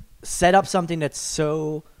they've set up something that's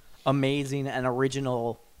so amazing and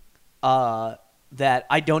original that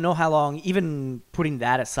I don't know how long, even putting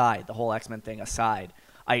that aside, the whole X-Men thing aside,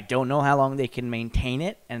 I don't know how long they can maintain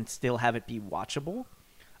it and still have it be watchable.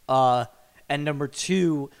 And number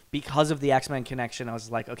two, because of the X-Men connection, I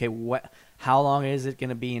was like, okay, how long is it going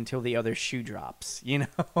to be until the other shoe drops? You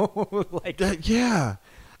know? Like, yeah.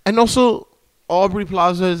 And also, Aubrey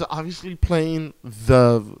Plaza is obviously playing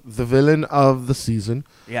the villain of the season.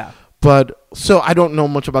 Yeah. But, so I don't know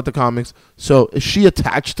much about the comics. So, is she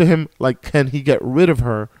attached to him? Like, can he get rid of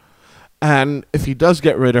her? And if he does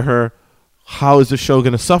get rid of her, how is the show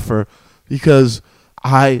going to suffer? Because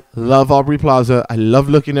I love Aubrey Plaza. I love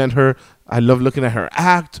looking at her. I love looking at her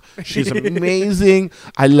act. She's amazing.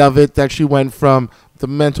 I love it that she went from the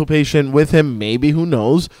mental patient with him, maybe, who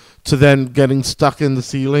knows, to then getting stuck in the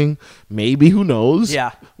ceiling, maybe, who knows.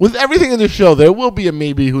 Yeah. With everything in the show, there will be a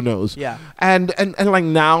maybe, who knows. Yeah. And like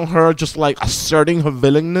now her just like asserting her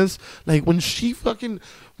villainness, like when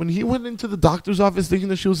he went into the doctor's office thinking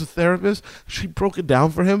that she was a therapist, she broke it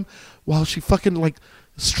down for him while she fucking like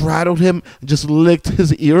straddled him and just licked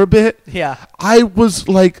his ear a bit. Yeah. I was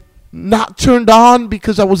like not turned on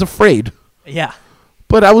because I was afraid. Yeah.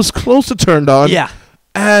 But I was close to turned on. Yeah.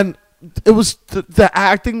 And it was the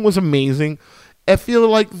acting was amazing. I feel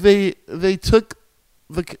like they took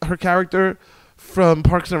her character from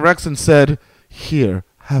Parks and Recs and said, "Here,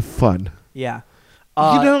 have fun." Yeah.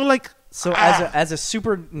 Like so as a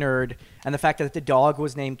super nerd, and the fact that the dog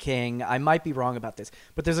was named King, I might be wrong about this,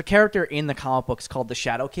 but there's a character in the comic books called the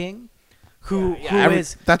Shadow King, who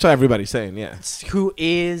is that's what everybody's saying. Yeah. Who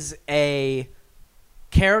is a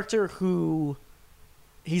character who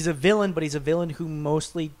he's a villain, but he's a villain who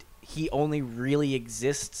mostly he only really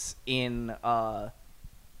exists in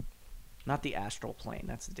not the astral plane,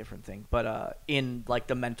 that's a different thing, but in like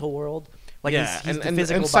the mental world. Like he's the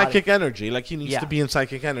physical and psychic energy. Like he needs Yeah. to be in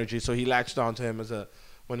psychic energy, so he latched onto him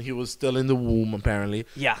when he was still in the womb, apparently.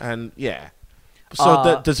 Yeah. And yeah.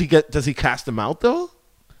 So does he cast him out though?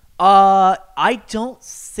 I don't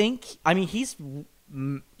think. I mean, he's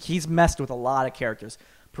messed with a lot of characters.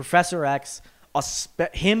 Professor X,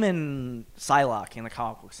 him and Psylocke in the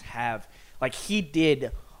comic books have, like, he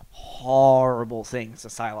did horrible things to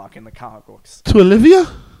Psylocke in the comic books. To Olivia?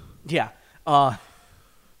 Yeah. By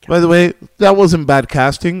the way, that wasn't bad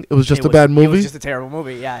casting. It was just a bad movie. It was just a terrible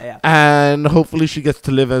movie. Yeah, yeah. And hopefully she gets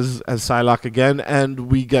to live as Psylocke again, and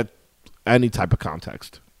we get any type of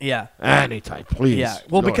context. Yeah. Any type, please. Yeah.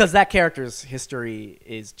 Well, Lord. because that character's history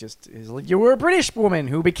is like, you were a British woman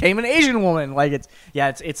who became an Asian woman. Like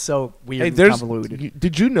it's so weird and convoluted.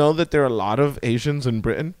 Did you know that there are a lot of Asians in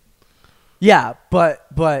Britain? Yeah, but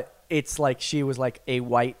it's like she was like a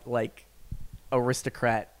white like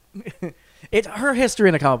aristocrat. It's her history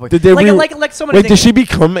in the comic book. Did they like so many Wait, things. did she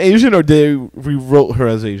become Asian or they rewrote her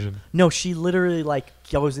as Asian? No, she literally like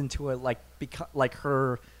goes into it like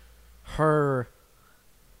her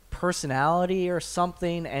personality or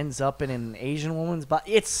something ends up in an Asian woman's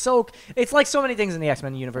body. It's like so many things in the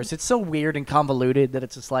X-Men universe. It's so weird and convoluted that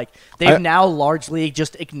it's just like they've now largely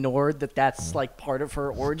just ignored that that's like part of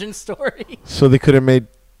her origin story. So they couldn't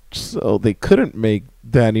make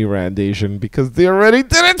Danny Rand Asian because they already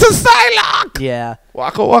did it to Psylocke. Yeah.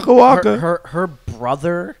 Waka waka waka. Her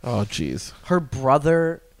brother. Oh jeez. Her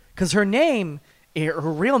brother, because her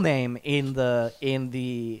real name in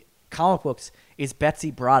the comic books is Betsy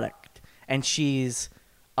Braddock, and she's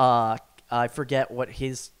I forget what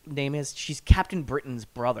his name is. She's Captain Britain's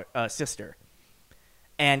sister,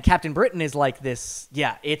 and Captain Britain is like this.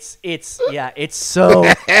 Yeah, it's so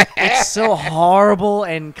it's so horrible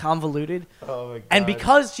and convoluted. Oh my God. And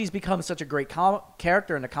because she's become such a great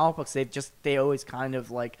character in the comic books, they always kind of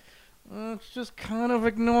like. Let's just kind of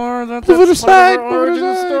ignore that. That's part of her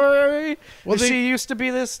origin story. Well, she used to be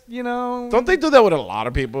this, Don't they do that with a lot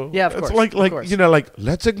of people? Yeah, of course. It's like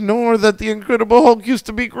let's ignore that the Incredible Hulk used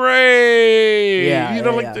to be great. Yeah, they've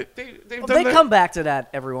done they that. come back to that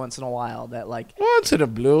every once in a while. That like Once in a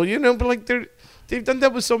blue, but like they've done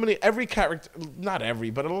that with so many every character, not every,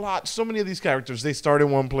 but a lot. So many of these characters, they start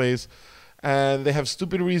in one place, and they have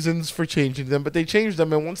stupid reasons for changing them, but they change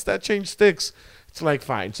them, and once that change sticks. It's like,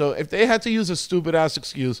 fine. So if they had to use a stupid-ass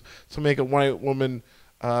excuse to make a white woman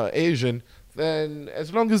Asian, then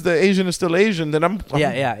as long as the Asian is still Asian, then I'm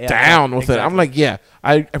down with it. I'm like,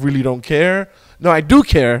 I really don't care. No, I do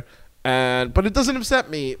care, but it doesn't upset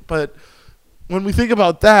me. But when we think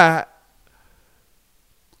about that,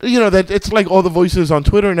 that it's like all the voices on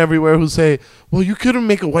Twitter and everywhere who say, well, you couldn't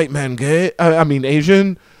make a white man gay. I mean,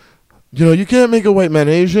 Asian. You can't make a white man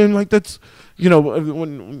Asian. Like, that's,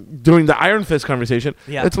 when during the Iron Fist conversation,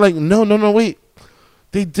 it's like, no, wait.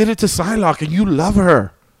 They did it to Psylocke, and you love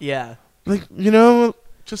her. Yeah. Like,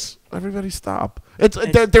 just everybody stop.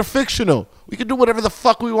 They're fictional. We can do whatever the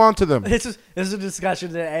fuck we want to them. This is a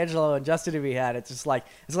discussion that Angelo and Justin and me had. It's like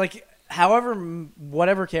however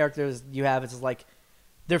whatever characters you have, it's just like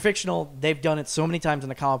they're fictional. They've done it so many times in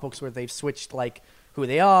the comic books where they've switched like who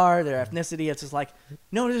they are, their ethnicity. It's just like,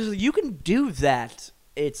 no, you can do that.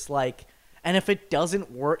 It's like, and if it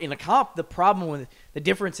doesn't work in a the problem with the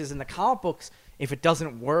difference is in the comic books. If it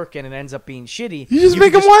doesn't work and it ends up being shitty, you just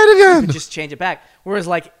make them white again. You can just change it back. Whereas,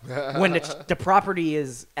 like, when the property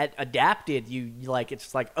is adapted,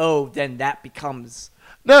 it's like, oh, then that becomes...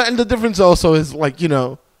 No, and the difference also is, like,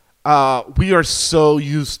 we are so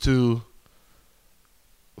used to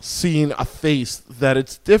seeing a face that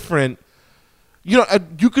it's different. You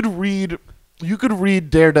could read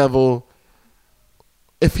Daredevil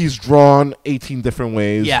if he's drawn 18 different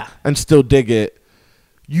ways and still dig it.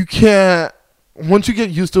 You can't... Once you get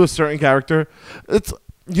used to a certain character, it's,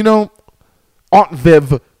 Aunt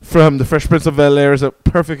Viv from The Fresh Prince of Bel-Air is a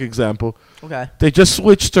perfect example. Okay. They just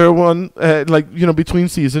switched her between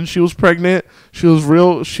seasons. She was pregnant. She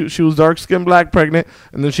was she was dark-skinned black pregnant.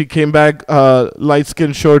 And then she came back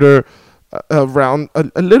light-skinned, shorter, round,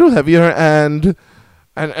 a little heavier, and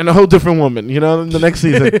a whole different woman, in the next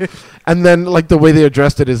season. And then, like, the way they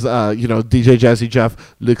addressed it is, DJ Jazzy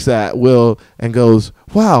Jeff looks at Will and goes,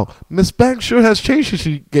 wow, Miss Banks sure has changed since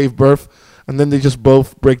she gave birth. And then they just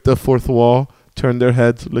both break the fourth wall, turn their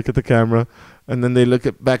heads, look at the camera, and then they look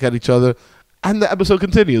back at each other, and the episode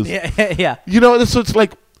continues. Yeah. So it's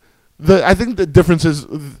like, I think the difference is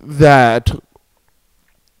that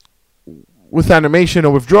with animation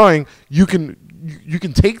or with drawing, you can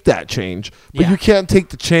take that change, but you can't take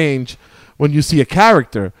the change when you see a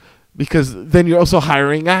character, because then you're also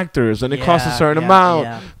hiring actors, and it costs a certain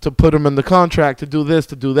amount to put them in the contract, to do this,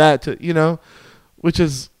 to do that, which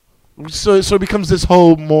is so it becomes this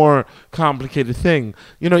whole more complicated thing.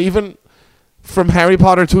 Even from Harry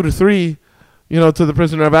Potter 2 to 3, to The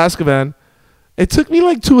Prisoner of Azkaban, it took me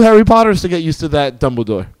like 2 Harry Potters to get used to that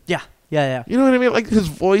Dumbledore. Yeah. You know what I mean? Like, his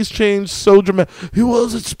voice changed so dramatic. He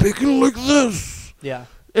wasn't speaking like this. Yeah.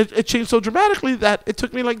 It changed so dramatically that it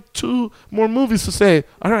took me like 2 more movies to say,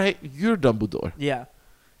 all right, you're Dumbledore. Yeah.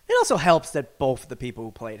 It also helps that both the people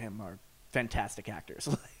who played him are fantastic actors.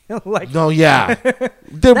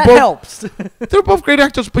 That helps. They're both great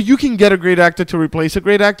actors, but you can get a great actor to replace a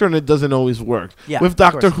great actor, and it doesn't always work. Yeah, with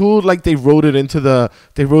Doctor Who, like, they wrote it into the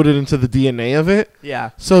DNA of it. Yeah.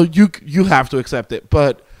 So you have to accept it,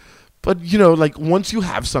 but like, once you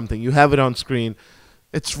have something, you have it on screen,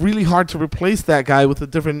 it's really hard to replace that guy with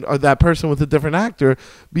that person with a different actor,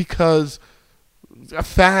 because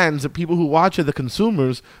fans, the people who watch it, the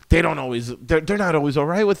consumers, they're not always all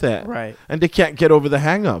right with that. Right. And they can't get over the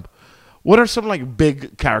hang up. What are some, like,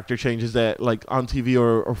 big character changes that, like, on TV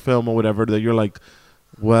or film or whatever, that you're like,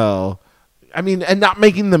 well, I mean, and not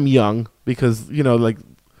making them young, because,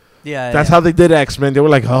 that's how they did X-Men. They were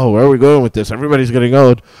like, oh, where are we going with this? Everybody's getting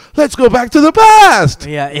old. Let's go back to the past.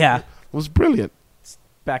 Yeah. It was brilliant.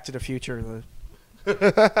 Back to the Future,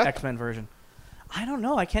 the X-Men version. I don't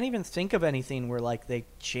know. I can't even think of anything where, like, they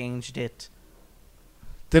changed it.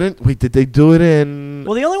 Did they do it in the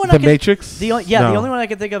only one The Matrix? The only one I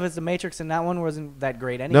can think of is The Matrix, and that one wasn't that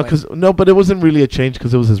great anyway. But it wasn't really a change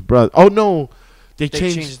because it was his brother. Oh, no. They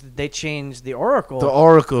changed the Oracle. The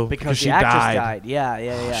Oracle because she the actress died.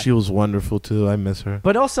 Yeah. She was wonderful too. I miss her.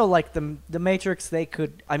 But also, like, the Matrix, they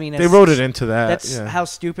could. I mean, they wrote it into that. That's how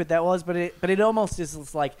stupid that was. But it almost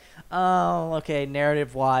is like, oh, okay,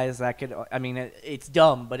 narrative wise, that could. I mean, it's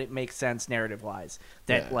dumb, but it makes sense narrative wise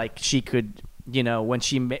that like she could, once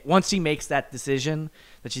she makes that decision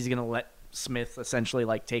that she's gonna let Smith essentially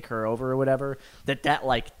like take her over or whatever, that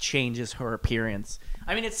like changes her appearance.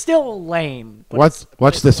 I mean, it's still lame. Watch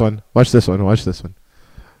this one.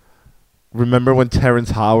 Remember when Terrence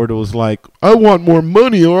Howard was like, I want more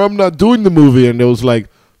money or I'm not doing the movie, and it was like,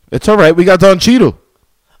 it's all right, we got Don Cheadle.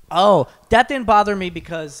 Oh, that didn't bother me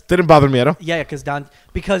because didn't bother me at all. Yeah,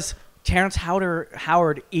 because Terrence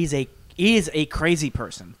Howard is a crazy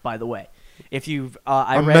person, by the way. If you've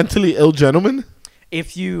a mentally ill gentleman.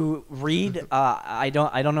 If you read, I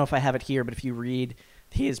don't know if I have it here, but if you read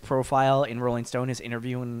his profile in Rolling Stone, his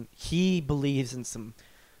interview, and he believes in some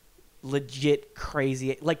legit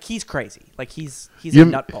crazy, like, he's crazy, like he's a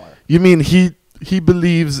nutball. You mean he he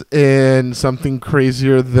believes in something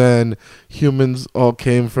crazier than humans all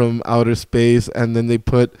came from outer space, and then they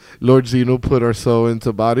put Lord Zeno put our soul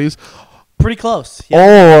into bodies, Pretty close.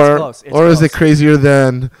 Yeah, it's close. It's or is it close. crazier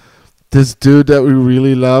than this dude that we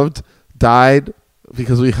really loved died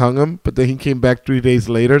because we hung him, but then he came back 3 days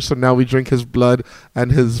later, so now we drink his blood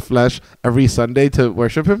and his flesh every Sunday to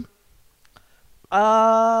worship him?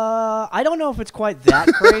 I don't know if it's quite that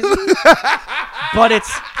crazy, but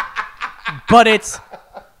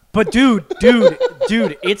dude,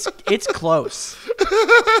 it's close.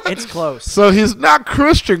 It's close. So he's not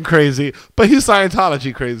Christian crazy, but he's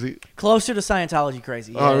Scientology crazy. Closer to Scientology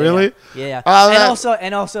crazy. Oh, really? Yeah.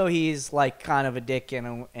 And also he's like kind of a dick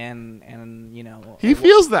and you know. He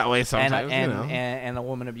feels that way sometimes, and a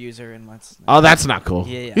woman abuser and let's. Oh, that's not cool.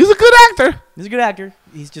 Yeah. He's a good actor. He's a good actor.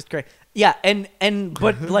 He's just great. Yeah,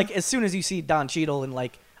 but like as soon as you see Don Cheadle and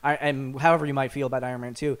however you might feel about Iron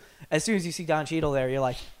Man 2, as soon as you see Don Cheadle there, you're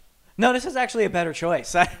like, no, this is actually a better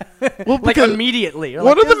choice. Well, like immediately.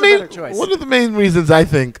 One of the main reasons I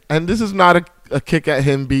think, and this is not a kick at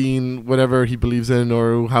him being whatever he believes in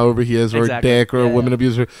or however he is, or a dick or a woman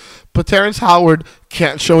abuser, but Terrence Howard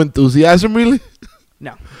can't show enthusiasm really.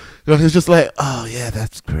 No. He's just like, oh yeah,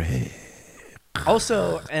 that's great.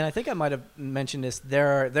 Also, and I think I might have mentioned this,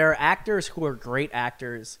 there are actors who are great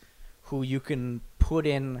actors who you can put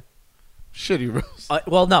in shitty roles.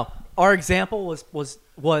 Well, no. Our example was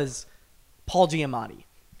Paul Giamatti.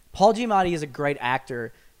 Paul Giamatti is a great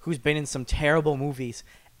actor who's been in some terrible movies,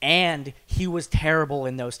 and he was terrible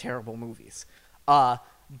in those terrible movies.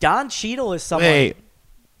 Don Cheadle is someone. Wait,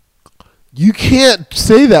 you can't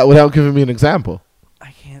say that without giving me an example.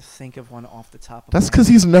 I can't think of one off the top of That's my because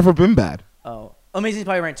he's never been bad. Oh, Amazing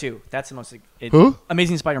Spider-Man 2. That's the most. Who?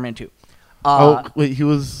 Amazing Spider-Man 2. Wait, who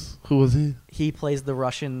was he? He plays the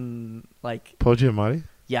Russian, like. Paul Giamatti?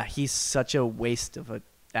 Yeah, he's such a waste of an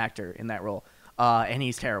actor in that role. And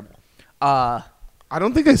he's terrible. I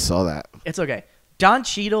don't think I saw that. It's okay. Don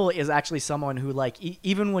Cheadle is actually someone who, like,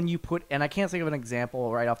 even when you put, and I can't think of an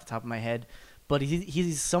example right off the top of my head, but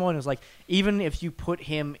he's someone who's like, even if you put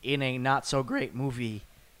him in a not so great movie,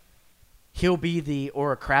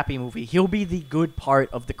 or a crappy movie, he'll be the good part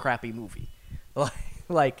of the crappy movie.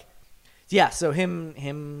 Like, yeah, so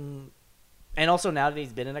him, and also now that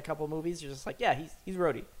he's been in a couple movies, you're just like, yeah, he's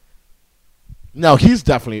Rhodey. No, he's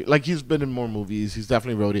definitely, like, he's been in more movies. He's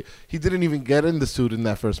definitely Rhodey. He didn't even get in the suit in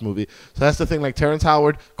that first movie. So that's the thing. Like, Terrence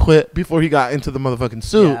Howard quit before he got into the motherfucking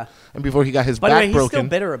suit and before he got his back broken. By the way, he's still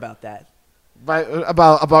bitter about that.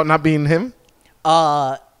 About not being him?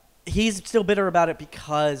 He's still bitter about it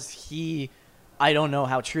because I don't know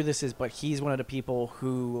how true this is, but he's one of the people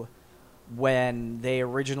who, when they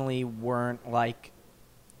originally weren't like,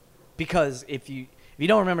 because if you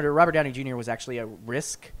don't remember, Robert Downey Jr. was actually a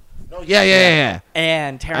risk. Oh, yeah.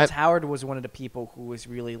 And Terrence Howard was one of the people who was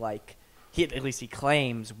really like, at least he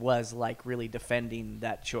claims, was like really defending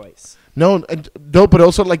that choice. No, but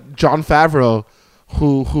also like Jon Favreau,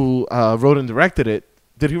 who wrote and directed it.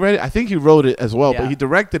 Did he write it? I think he wrote it as well, but he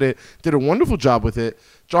directed it, did a wonderful job with it.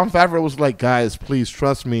 Jon Favreau was like, guys, please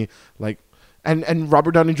trust me. Like, and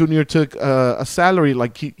Robert Downey Jr. took a salary,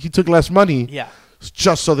 like he took less money. Yeah.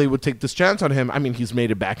 Just so they would take this chance on him. I mean, he's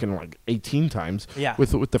made it back in like 18 times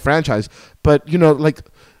with the franchise. But, like,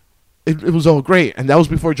 it was all great. And that was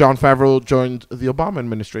before Jon Favreau joined the Obama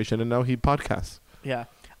administration, and now he podcasts. Yeah.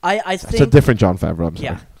 I think... It's a different Jon Favreau, I'm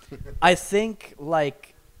sorry. Yeah. I think,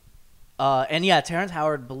 like... and yeah, Terrence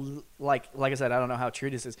Howard, like I said, I don't know how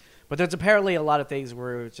true this is, but there's apparently a lot of things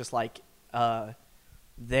where it's just like...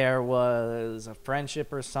 there was a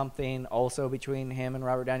friendship or something also between him and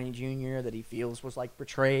Robert Downey Jr. that he feels was like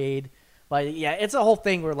betrayed. But yeah, it's a whole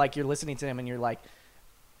thing where like you're listening to him and you're like,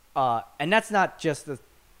 and that's not just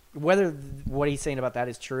whether what he's saying about that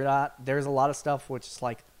is true or not. There's a lot of stuff which is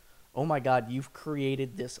like, oh my God, you've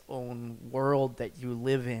created this own world that you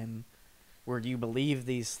live in where you believe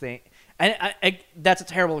these things. And that's a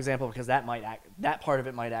terrible example because that part of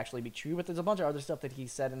it might actually be true. But there's a bunch of other stuff that he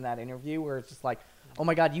said in that interview where it's just like, oh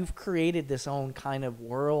my God, you've created this own kind of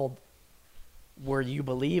world where you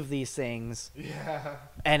believe these things. Yeah.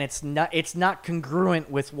 And it's not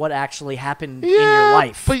congruent with what actually happened in your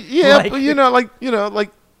life. But they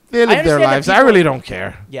live their lives. I really don't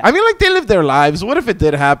care. Yeah. I mean, like, they live their lives. What if it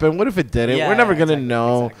did happen? What if it didn't? We're never going to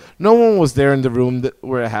know. Exactly. No one was there in the room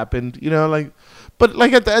where it happened, like. But,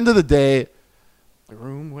 like, at the end of the day... The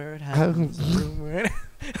room where it happens. The room where it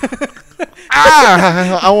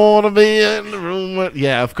I want to be in the room where...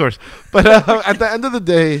 Yeah, of course. But at the end of the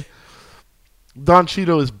day, Don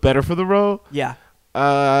Cheadle is better for the role. Yeah.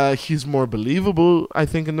 He's more believable, I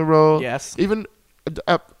think, in the role. Yes. Even...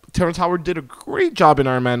 Terrence Howard did a great job in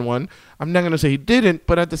Iron Man 1. I'm not going to say he didn't,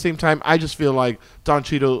 but at the same time, I just feel like Don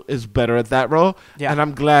Cheadle is better at that role. Yeah. And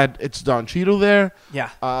I'm glad it's Don Cheadle there. Yeah.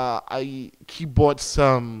 He brought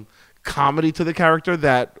some comedy to the character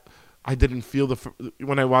that I didn't feel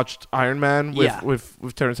when I watched Iron Man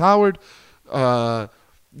with Terrence Howard.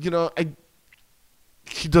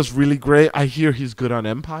 He does really great. I hear he's good on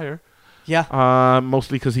Empire. Yeah.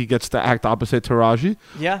 Mostly because he gets to act opposite Taraji.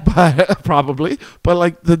 Yeah. But probably. But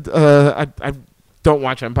like I don't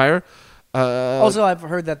watch Empire. Also, I've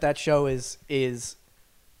heard that show is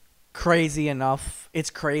crazy enough. It's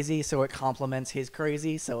crazy, so it complements his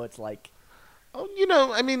crazy. So it's like,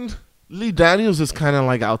 I mean, Lee Daniels is kind of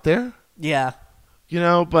like out there. Yeah.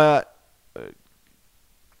 But.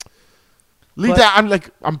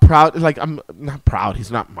 I'm proud. Like, I'm not proud.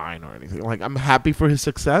 He's not mine or anything. Like, I'm happy for his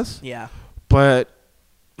success. Yeah. But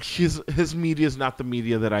his media is not the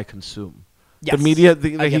media that I consume. Yes. The media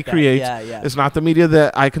that he creates is not the media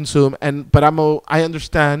that I consume. But I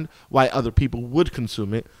understand why other people would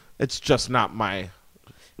consume it. It's just not my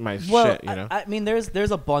shit. I mean,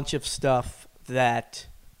 there's a bunch of stuff that,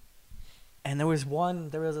 and there was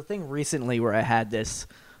a thing recently where I had this.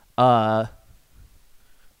 I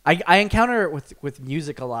encounter it with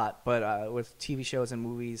music a lot, but with TV shows and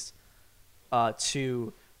movies,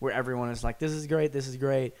 too, where everyone is like, this is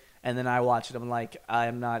great, and then I watch it, I'm like,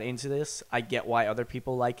 I'm not into this. I get why other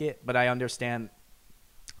people like it, but I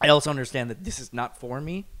also understand that this is not for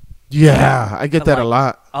me. Yeah, I get that a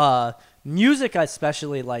lot. Music, I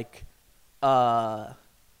especially like. I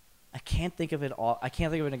can't think of it all. I can't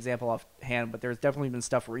think of an example offhand, but there's definitely been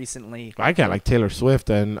stuff recently. I can't like Taylor Swift,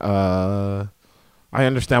 and I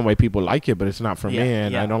understand why people like it, but it's not for me,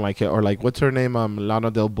 and I don't like it. Or like, what's her name? Lana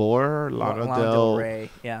Del Rey.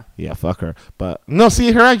 Yeah. Yeah, fuck her. But no,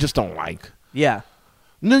 see, her I just don't like. Yeah.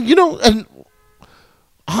 No, and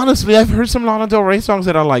honestly, I've heard some Lana Del Rey songs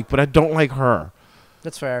that I like, but I don't like her.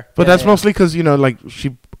 That's fair. But that's mostly because like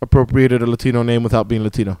she appropriated a Latino name without being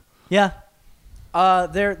Latino. Yeah. Oh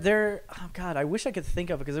God, I wish I could think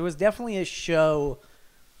of it, because it was definitely a show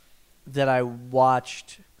that I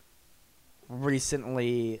watched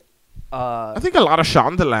recently. I think a lot of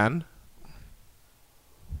Shondaland.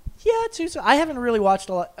 Yeah, too. So I haven't really watched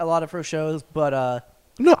a lot of her shows, but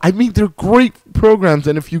no, I mean, they're great programs,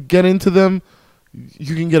 and if you get into them,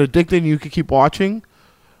 you can get addicted and you can keep watching.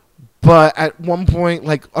 But at one point,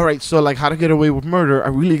 like, all right, so like How to Get Away with Murder, I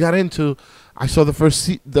really got into. I saw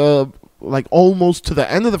the almost to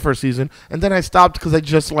the end of the first season, and then I stopped because I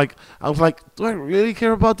was like, do I really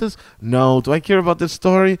care about this? No. Do I care about this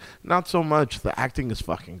story? Not so much. The acting is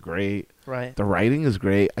fucking great. Right. The writing is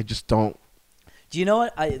great. I just don't. Do you know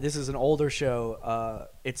what? This is an older show.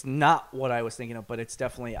 It's not what I was thinking of, but it's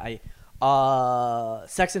definitely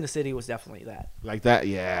Sex and the City was definitely that. Like that,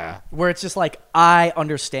 yeah. Where it's just like, I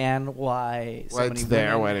understand why so many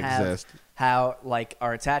women exists. How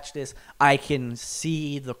are attached to this. I can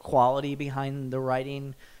see the quality behind the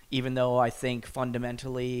writing, even though I think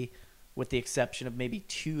fundamentally, with the exception of maybe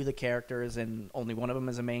two of the characters and only one of them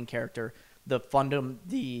is a main character, the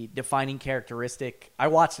defining characteristic. I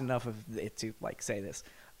watched enough of it to say this.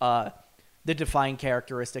 The defining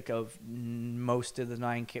characteristic of most of the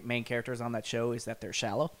 9 main characters on that show is that they're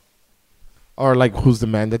shallow. Or like, who's the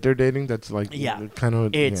man that they're dating? That's like kind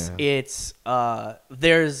of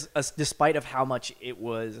there's despite of how much it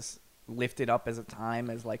was lifted up as a time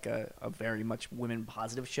as like a very much women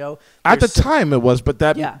positive show. At the time it was, but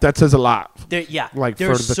that says a lot.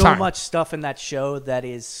 There's so much stuff in that show that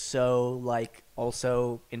is so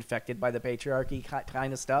also infected by the patriarchy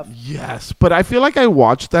kind of stuff. Yes, but I feel like I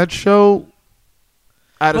watched that show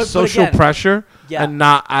out of social pressure and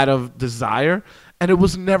not out of desire. And it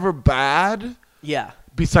was never bad. Yeah.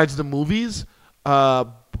 Besides the movies,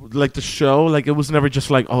 like the show, it was never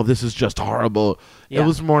just like, oh, this is just horrible. Yeah. It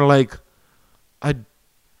was more like, I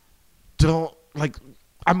don't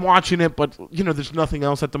I'm watching it, but there's nothing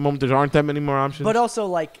else at the moment. There aren't that many more options. But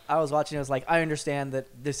also, I was watching, I was like, I understand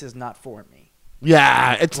that this is not for me.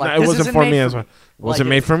 Yeah, it wasn't for me as well. Was it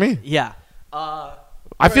made for me? Yeah.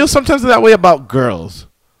 I feel sometimes that way about girls.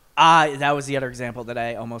 That was the other example that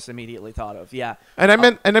I almost immediately thought of. Yeah, and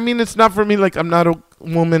I mean, it's not for me. I'm not a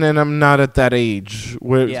woman, and I'm not at that age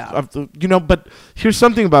where But here's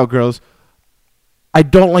something about girls: I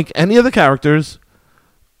don't like any of the characters.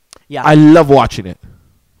 Yeah, I love watching it.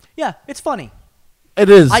 Yeah, it's funny. It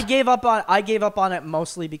is. I gave up on it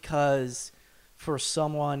mostly because for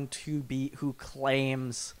someone who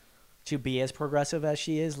claims to be as progressive as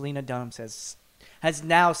she is, Lena Dunham has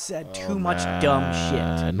now said too much dumb shit.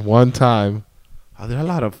 And one time, there are a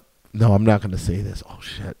lot of No, I'm not gonna say this. Oh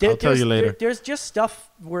shit! I'll tell you later. There's just stuff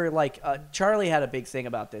where like Charlie had a big thing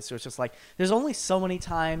about this. It was just like there's only so many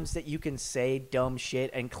times that you can say dumb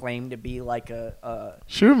shit and claim to be like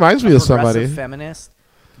She reminds me of somebody. Feminist.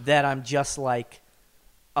 That I'm just like,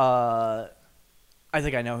 I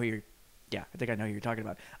think I know who you're. Yeah, I think I know who you're talking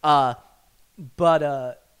about.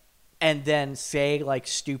 And then say like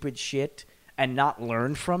stupid shit and not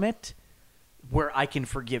learn from it, where I can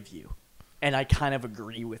forgive you. And I kind of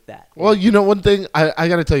agree with that. Well, you know, one thing I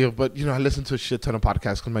got to tell you, but, you know, I listen to a shit ton of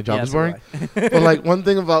podcasts because my job is boring. But, like, one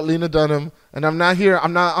thing about Lena Dunham, and I'm not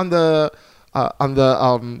on the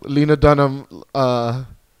Lena Dunham,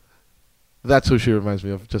 that's who she reminds me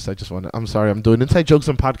of. I'm sorry, I'm doing inside jokes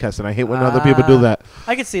on podcasts, and I hate when other people do that.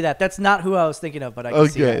 I can see that. That's not who I was thinking of, but I can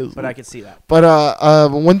see that. But I can see that.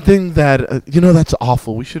 But one thing that, you know, that's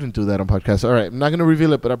awful. We shouldn't do that on podcasts. All right, I'm not going to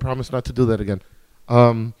reveal it, but I promise not to do that again.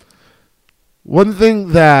 One thing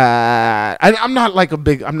that I'm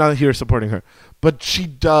not here supporting her, but she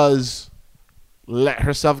does let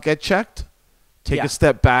herself get checked, take a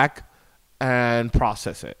step back, and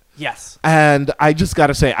process it. Yes. And I just got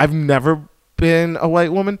to say, I've never been a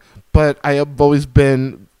white woman, but I have always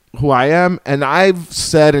been who I am, and I've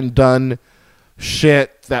said and done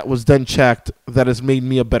shit that was then checked that has made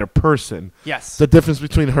me a better person. Yes. The difference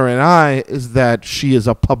between her and I is that she is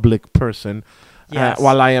a public person. Yes.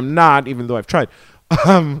 While I am not, even though I've tried.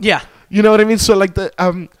 Yeah. You know what I mean? So, like, there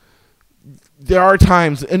are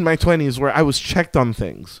times in my 20s where I was checked on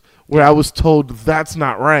things, where I was told that's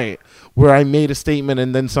not right, where I made a statement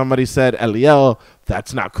and then somebody said, Eliel,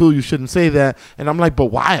 that's not cool. You shouldn't say that. And I'm like, but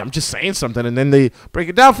why? I'm just saying something. And then they break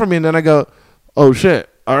it down for me. And then I go, oh, shit.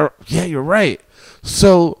 Yeah, you're right.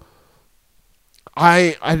 So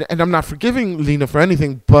and I'm not forgiving Lena for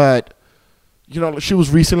anything, but... You know, she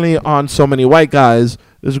was recently on So Many White Guys.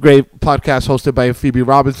 There's a great podcast hosted by Phoebe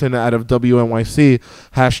Robinson out of WNYC,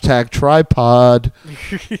 #Tripod.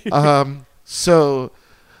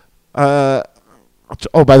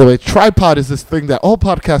 By the way, Tripod is this thing that all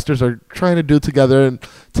podcasters are trying to do together and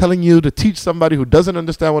telling you to teach somebody who doesn't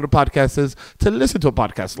understand what a podcast is to listen to a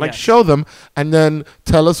podcast. Like, show them and then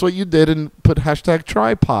tell us what you did and put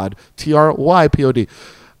 #Tripod, TRYPOD.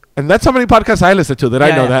 And that's how many podcasts I listen to that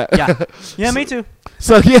I know that. Yeah, yeah, me too.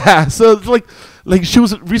 So it's like she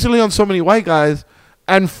was recently on So Many White Guys,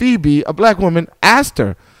 and Phoebe, a black woman, asked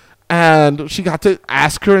her, and she got to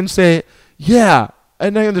ask her and say, yeah,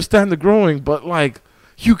 and I understand the growing, but like,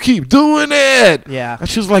 you keep doing it. Yeah. And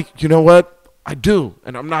she was like, you know what? I do,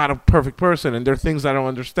 and I'm not a perfect person, and there are things I don't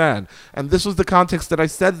understand. And this was the context that I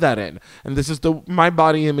said that in, and this is my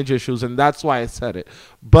body image issues, and that's why I said it.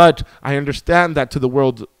 But I understand that to the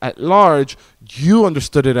world at large, you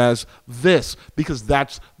understood it as this, because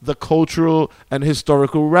that's the cultural and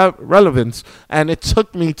historical relevance. And it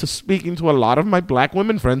took me to speaking to a lot of my black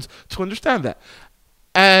women friends to understand that.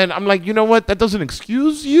 And I'm like, you know what? That doesn't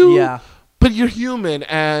excuse you, but you're human,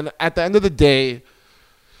 and at the end of the day,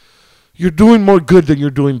 you're doing more good than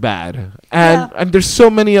you're doing bad. And there's so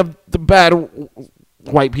many of the bad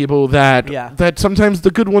white people that sometimes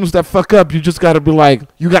the good ones that fuck up, you just got to be like,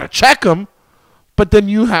 you got to check them. But then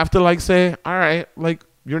you have to like say, all right, like,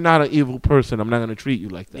 you're not an evil person. I'm not going to treat you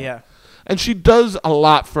like that. Yeah. And she does a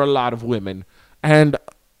lot for a lot of women. And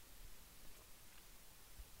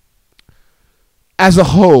as a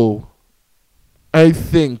whole, I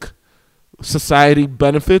think society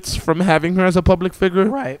benefits from having her as a public figure,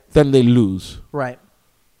 right? Then they lose, right?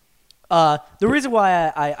 The reason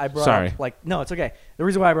why I brought up, like, no, it's okay. The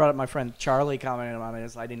reason why I brought up my friend Charlie commenting on it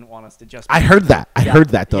is I didn't want us to just. I heard that. I heard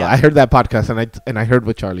that though. Yeah. I heard that podcast and I heard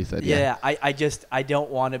what Charlie said. Yeah. I don't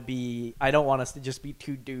want us to just be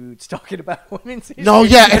two dudes talking about women's issues. No,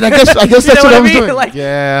 yeah, and I guess that's what I was doing. Like,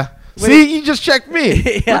 yeah. See, you just checked me.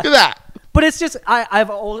 Look at that. But it's just I've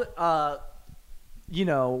old. You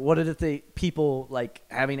know, what are the people like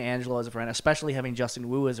having Angelo as a friend, especially having Justin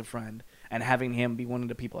Wu as a friend, and having him be one of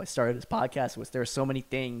the people I started this podcast with? There are so many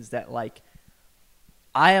things that, like,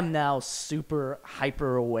 I am now super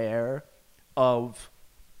hyper aware of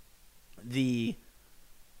the,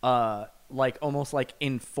 like, almost like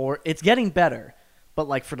it's getting better, but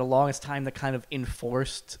like for the longest time, the kind of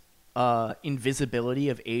enforced invisibility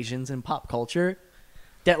of Asians in pop culture.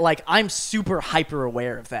 That, like, I'm super hyper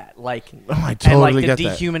aware of that, like, I totally and, like, get the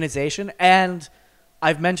dehumanization. That. And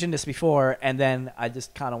I've mentioned this before, and then I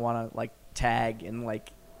just kind of want to, like, tag and,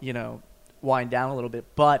 like, you know, wind down a little bit.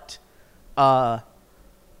 But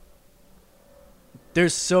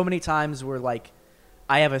there's so many times where, like,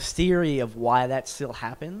 I have a theory of why that still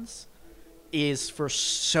happens is for a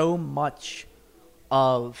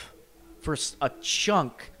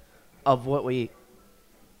chunk of what we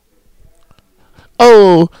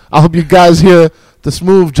Oh, I hope you guys hear the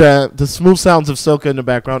smooth jam, the smooth sounds of soca in the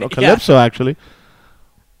background, or calypso actually.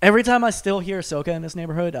 Every time I still hear soca in this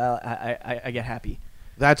neighborhood, I get happy.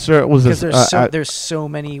 That sir was because there's so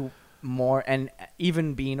many more, and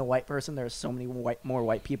even being a white person, there's so many more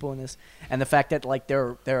white people in this, and the fact that like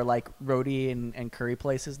there are like roadie and curry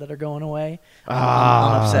places that are going away.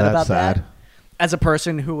 I'm upset about that. As a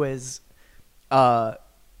person who is,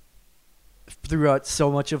 throughout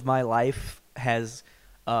so much of my life has,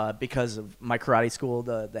 because of my karate school,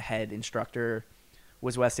 the head instructor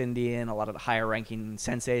was West Indian. A lot of the higher ranking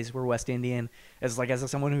senseis were West Indian. As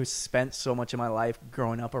someone who's spent so much of my life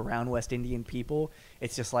growing up around West Indian people,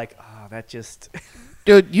 it's just like, that just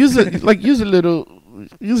dude, use a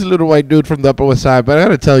little white dude from the Upper West Side. But I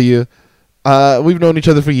gotta tell you, we've known each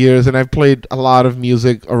other for years, and I've played a lot of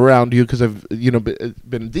music around you because I've been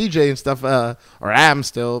a DJ and stuff, or am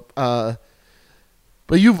still.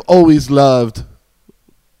 But you've always loved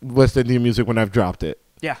West Indian music when I've dropped it.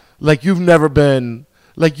 Yeah, like you've never been.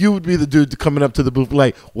 Like, you would be the dude coming up to the booth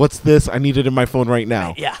like, what's this? I need it in my phone right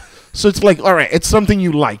now. Yeah. So it's like, all right, it's something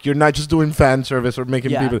you like. You're not just doing fan service or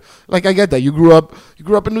making people. Like, I get that. You grew up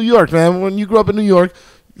in New York, man. When you grew up in New York,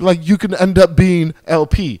 like, you can end up being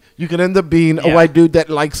LP. You can end up being a white dude that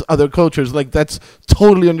likes other cultures. Like, that's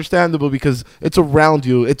totally understandable because it's around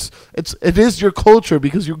you. It is your culture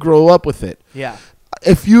because you grow up with it. Yeah.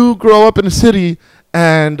 If you grow up in a city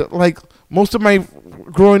and, like, most of my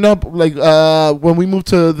growing up, like, when we moved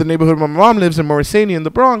to the neighborhood my mom lives in, Morrisania in the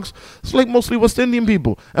Bronx, it's like mostly West Indian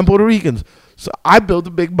people and Puerto Ricans. So I built a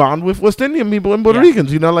big bond with West Indian people and Puerto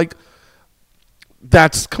Ricans, like,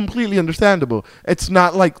 that's completely understandable. It's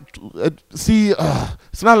not like,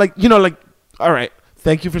 it's not like, like, all right,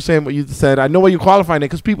 thank you for saying what you said. I know why you're qualifying it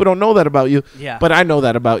because people don't know that about you, but I know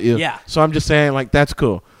that about you. Yeah. So I'm just saying, like, that's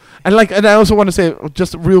cool. And I also want to say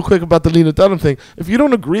just real quick about the Lena Dunham thing. If you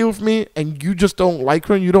don't agree with me and you just don't like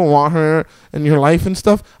her and you don't want her in your life and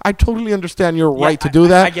stuff, I totally understand your right to do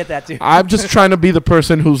that. I get that too. I'm just trying to be the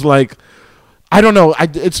person who's like, I don't know.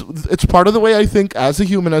 It's part of the way I think as a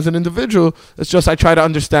human, as an individual. It's just I try to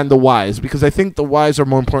understand the whys because I think the whys are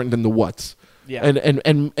more important than the whats. Yeah.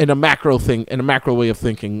 And a macro thing, and a macro way of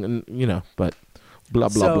thinking, and but. Blah,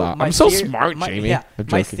 blah, blah. I'm so smart, Jamie. Yeah,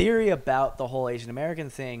 my theory about the whole Asian American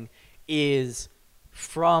thing is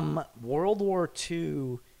from World War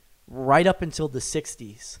II right up until the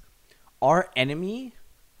 60s, our enemy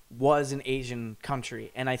was an Asian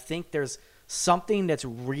country. And I think there's something that's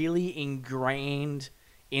really ingrained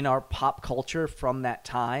in our pop culture from that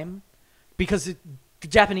time. Because the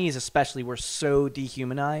Japanese especially were so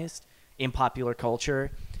dehumanized in popular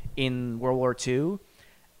culture in World War II.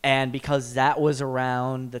 And because that was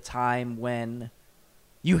around the time when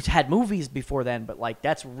you had movies before then, but like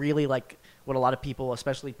that's really like what a lot of people,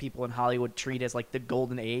 especially people in Hollywood, treat as like the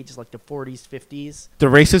golden age, like the 40s, 50s. The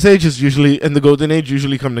racist age is usually, and the golden age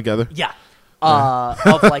usually come together. Yeah.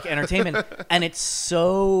 Of like entertainment. And it's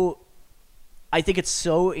so, I think it's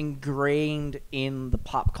so ingrained in the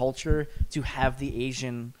pop culture to have the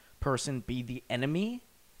Asian person be the enemy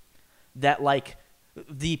that like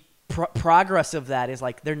the progress of that is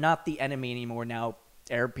like they're not the enemy anymore. Now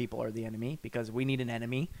Arab people are the enemy because we need an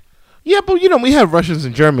enemy. Yeah, but we have Russians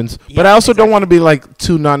and Germans. But I also don't want to be like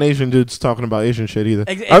two non-Asian dudes talking about Asian shit either.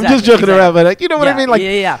 I'm just joking around, but like, you know what I mean? Like,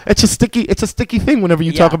 it's a sticky thing whenever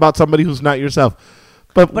you talk about somebody who's not yourself.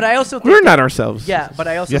 But I also think we're not ourselves. Yeah, but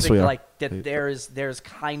I also think like that there's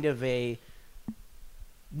kind of I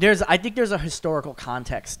think there's a historical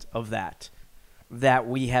context of that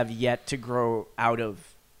we have yet to grow out of.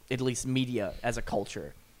 At least media as a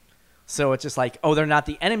culture. So it's just like, oh, they're not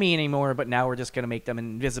the enemy anymore, but now we're just going to make them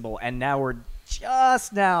invisible. And now we're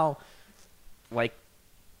just now, like,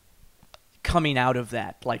 coming out of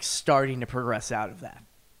that, like, starting to progress out of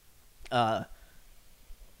that.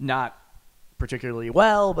 Not particularly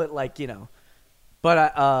well, but, like,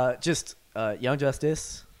 But just Young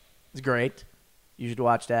Justice is great. You should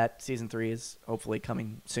watch that. Season 3 is hopefully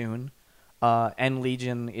coming soon. And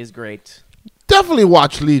Legion is great. Definitely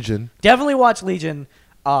watch Legion.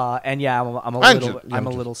 And yeah, I'm a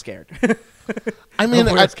little scared. I mean,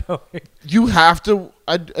 you have to.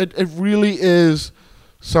 It really is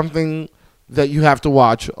something that you have to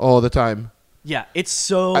watch all the time. Yeah, it's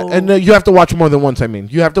so. And you have to watch more than once. I mean,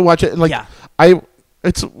 you have to watch it. Like,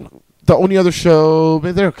 it's the only other show.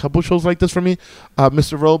 There are a couple shows like this for me.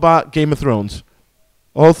 Mr. Robot, Game of Thrones.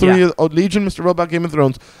 All three, Legion, Mr. Robot, Game of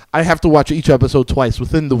Thrones. I have to watch each episode twice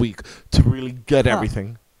within the week to really get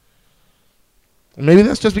everything. Maybe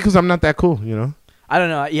that's just because I'm not that cool, I don't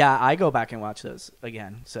know. Yeah, I go back and watch those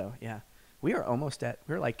again. So, yeah. We're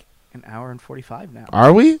like an hour and 45 now.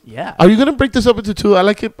 Are we? Yeah. Are you gonna break this up into two? I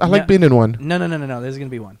like it. I like being in one. No. There's gonna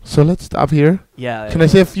be one. So let's stop here. Yeah. Can I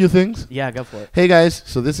say a few things? Yeah, go for it. Hey guys,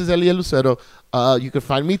 so this is Eliel Lucero. You can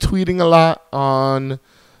find me tweeting a lot on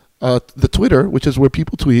the Twitter, which is where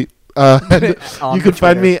people tweet. And you can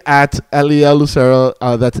find me at Eliel Lucero.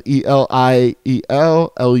 That's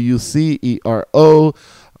ELIELLUCERO.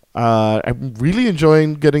 I'm really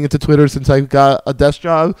enjoying getting into Twitter since I got a desk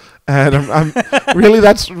job, and I'm really,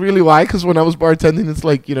 that's really why. Because when I was bartending, it's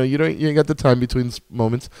like, you ain't got the time between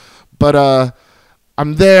moments. But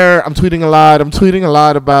I'm there. I'm tweeting a lot. I'm tweeting a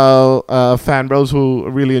lot about fan bros who I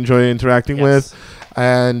really enjoy interacting with,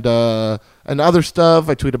 and other stuff.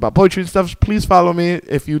 I tweet about poetry and stuff. Please follow me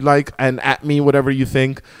if you like, and at me whatever you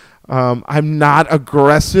think. I'm not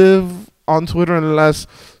aggressive on Twitter unless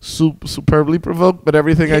superbly provoked, but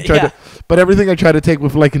everything I try to take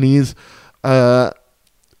with like an ease.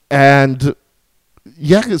 And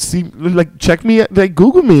yeah, see, like, check me, like,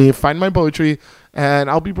 Google me, find my poetry, and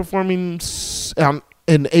I'll be performing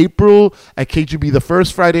in April at KGB, the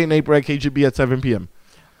first Friday in April at KGB at 7 p.m.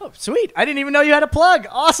 Oh, sweet. I didn't even know you had a plug.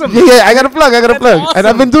 Awesome. Yeah, I got a plug. Awesome. And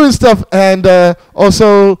I've been doing stuff, and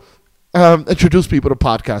also introduce people to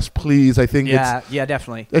podcasts, please. I think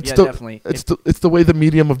definitely. Definitely. It's the way the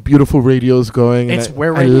medium of beautiful radio is going. It's and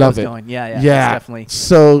where I radio love is it. going. Yeah, definitely.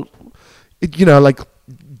 So, like,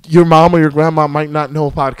 your mom or your grandma might not know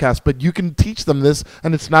a podcast, but you can teach them this,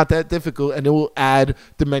 and it's not that difficult, and it will add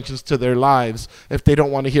dimensions to their lives if they don't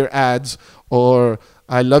want to hear ads or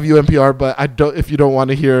I love you, NPR, but I don't. If you don't want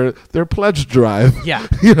to hear their pledge drive,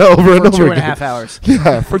 over and over 2.5 hours.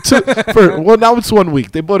 Yeah, well, now it's 1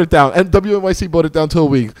 week. They bought it down, and WNYC bought it down to a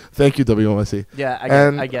week. Thank you, WNYC. Yeah,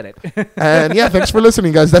 I get it. And yeah, thanks for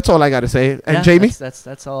listening, guys. That's all I got to say. And Jamie,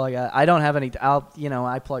 that's all I got. I don't have any.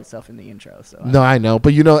 I plug stuff in the intro. So no, I know,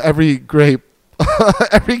 but every great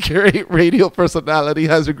radio personality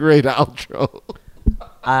has a great outro.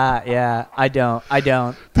 Yeah, I don't.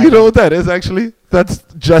 Do you know what that is, actually? That's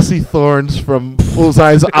Jesse Thorne's from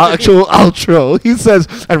Bullseye's actual outro. He says,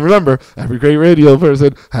 and remember, every great radio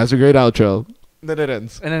person has a great outro. And then it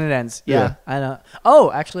ends. Yeah. I know.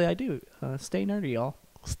 Oh, actually, I do. Stay nerdy, y'all.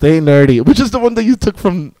 Stay nerdy, which is the one that you took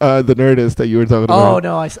from the Nerdist that you were talking about. Oh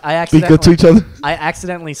no, I accidentally. Be good to each other. I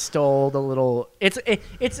accidentally stole the little. It's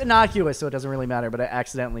innocuous, so it doesn't really matter. But I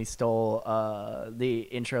accidentally stole the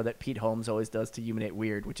intro that Pete Holmes always does to Human It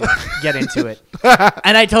Weird, which is get into it.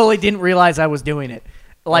 And I totally didn't realize I was doing it.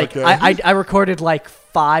 Like, okay. I recorded like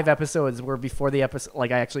 5 episodes where before the episode,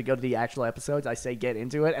 like, I actually go to the actual episodes, I say get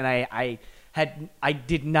into it, and I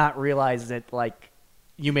did not realize that, like,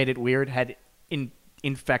 You Made It Weird had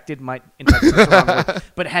infected my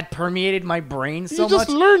but had permeated my brain so much. You just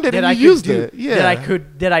learned it and you used it. Yeah.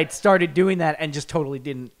 That I started doing that and just totally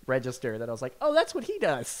didn't register that I was like, oh, that's what he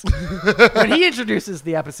does when he introduces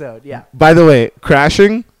the episode. Yeah. By the way,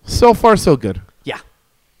 Crashing, so far so good. Yeah.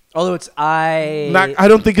 Although I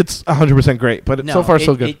don't think it's 100% great, but so far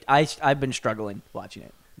so good. I've been struggling watching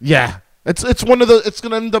it. Yeah. It's one of the. It's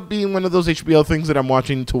gonna end up being one of those HBO things that I'm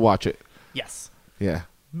watching to watch it. Yes. Yeah.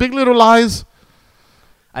 Big Little Lies.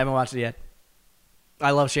 I haven't watched it yet.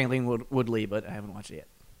 I love Shailene Woodley, but I haven't watched it yet.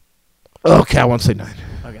 Okay, I won't say 9.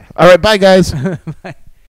 Okay. All right, bye, guys. Bye.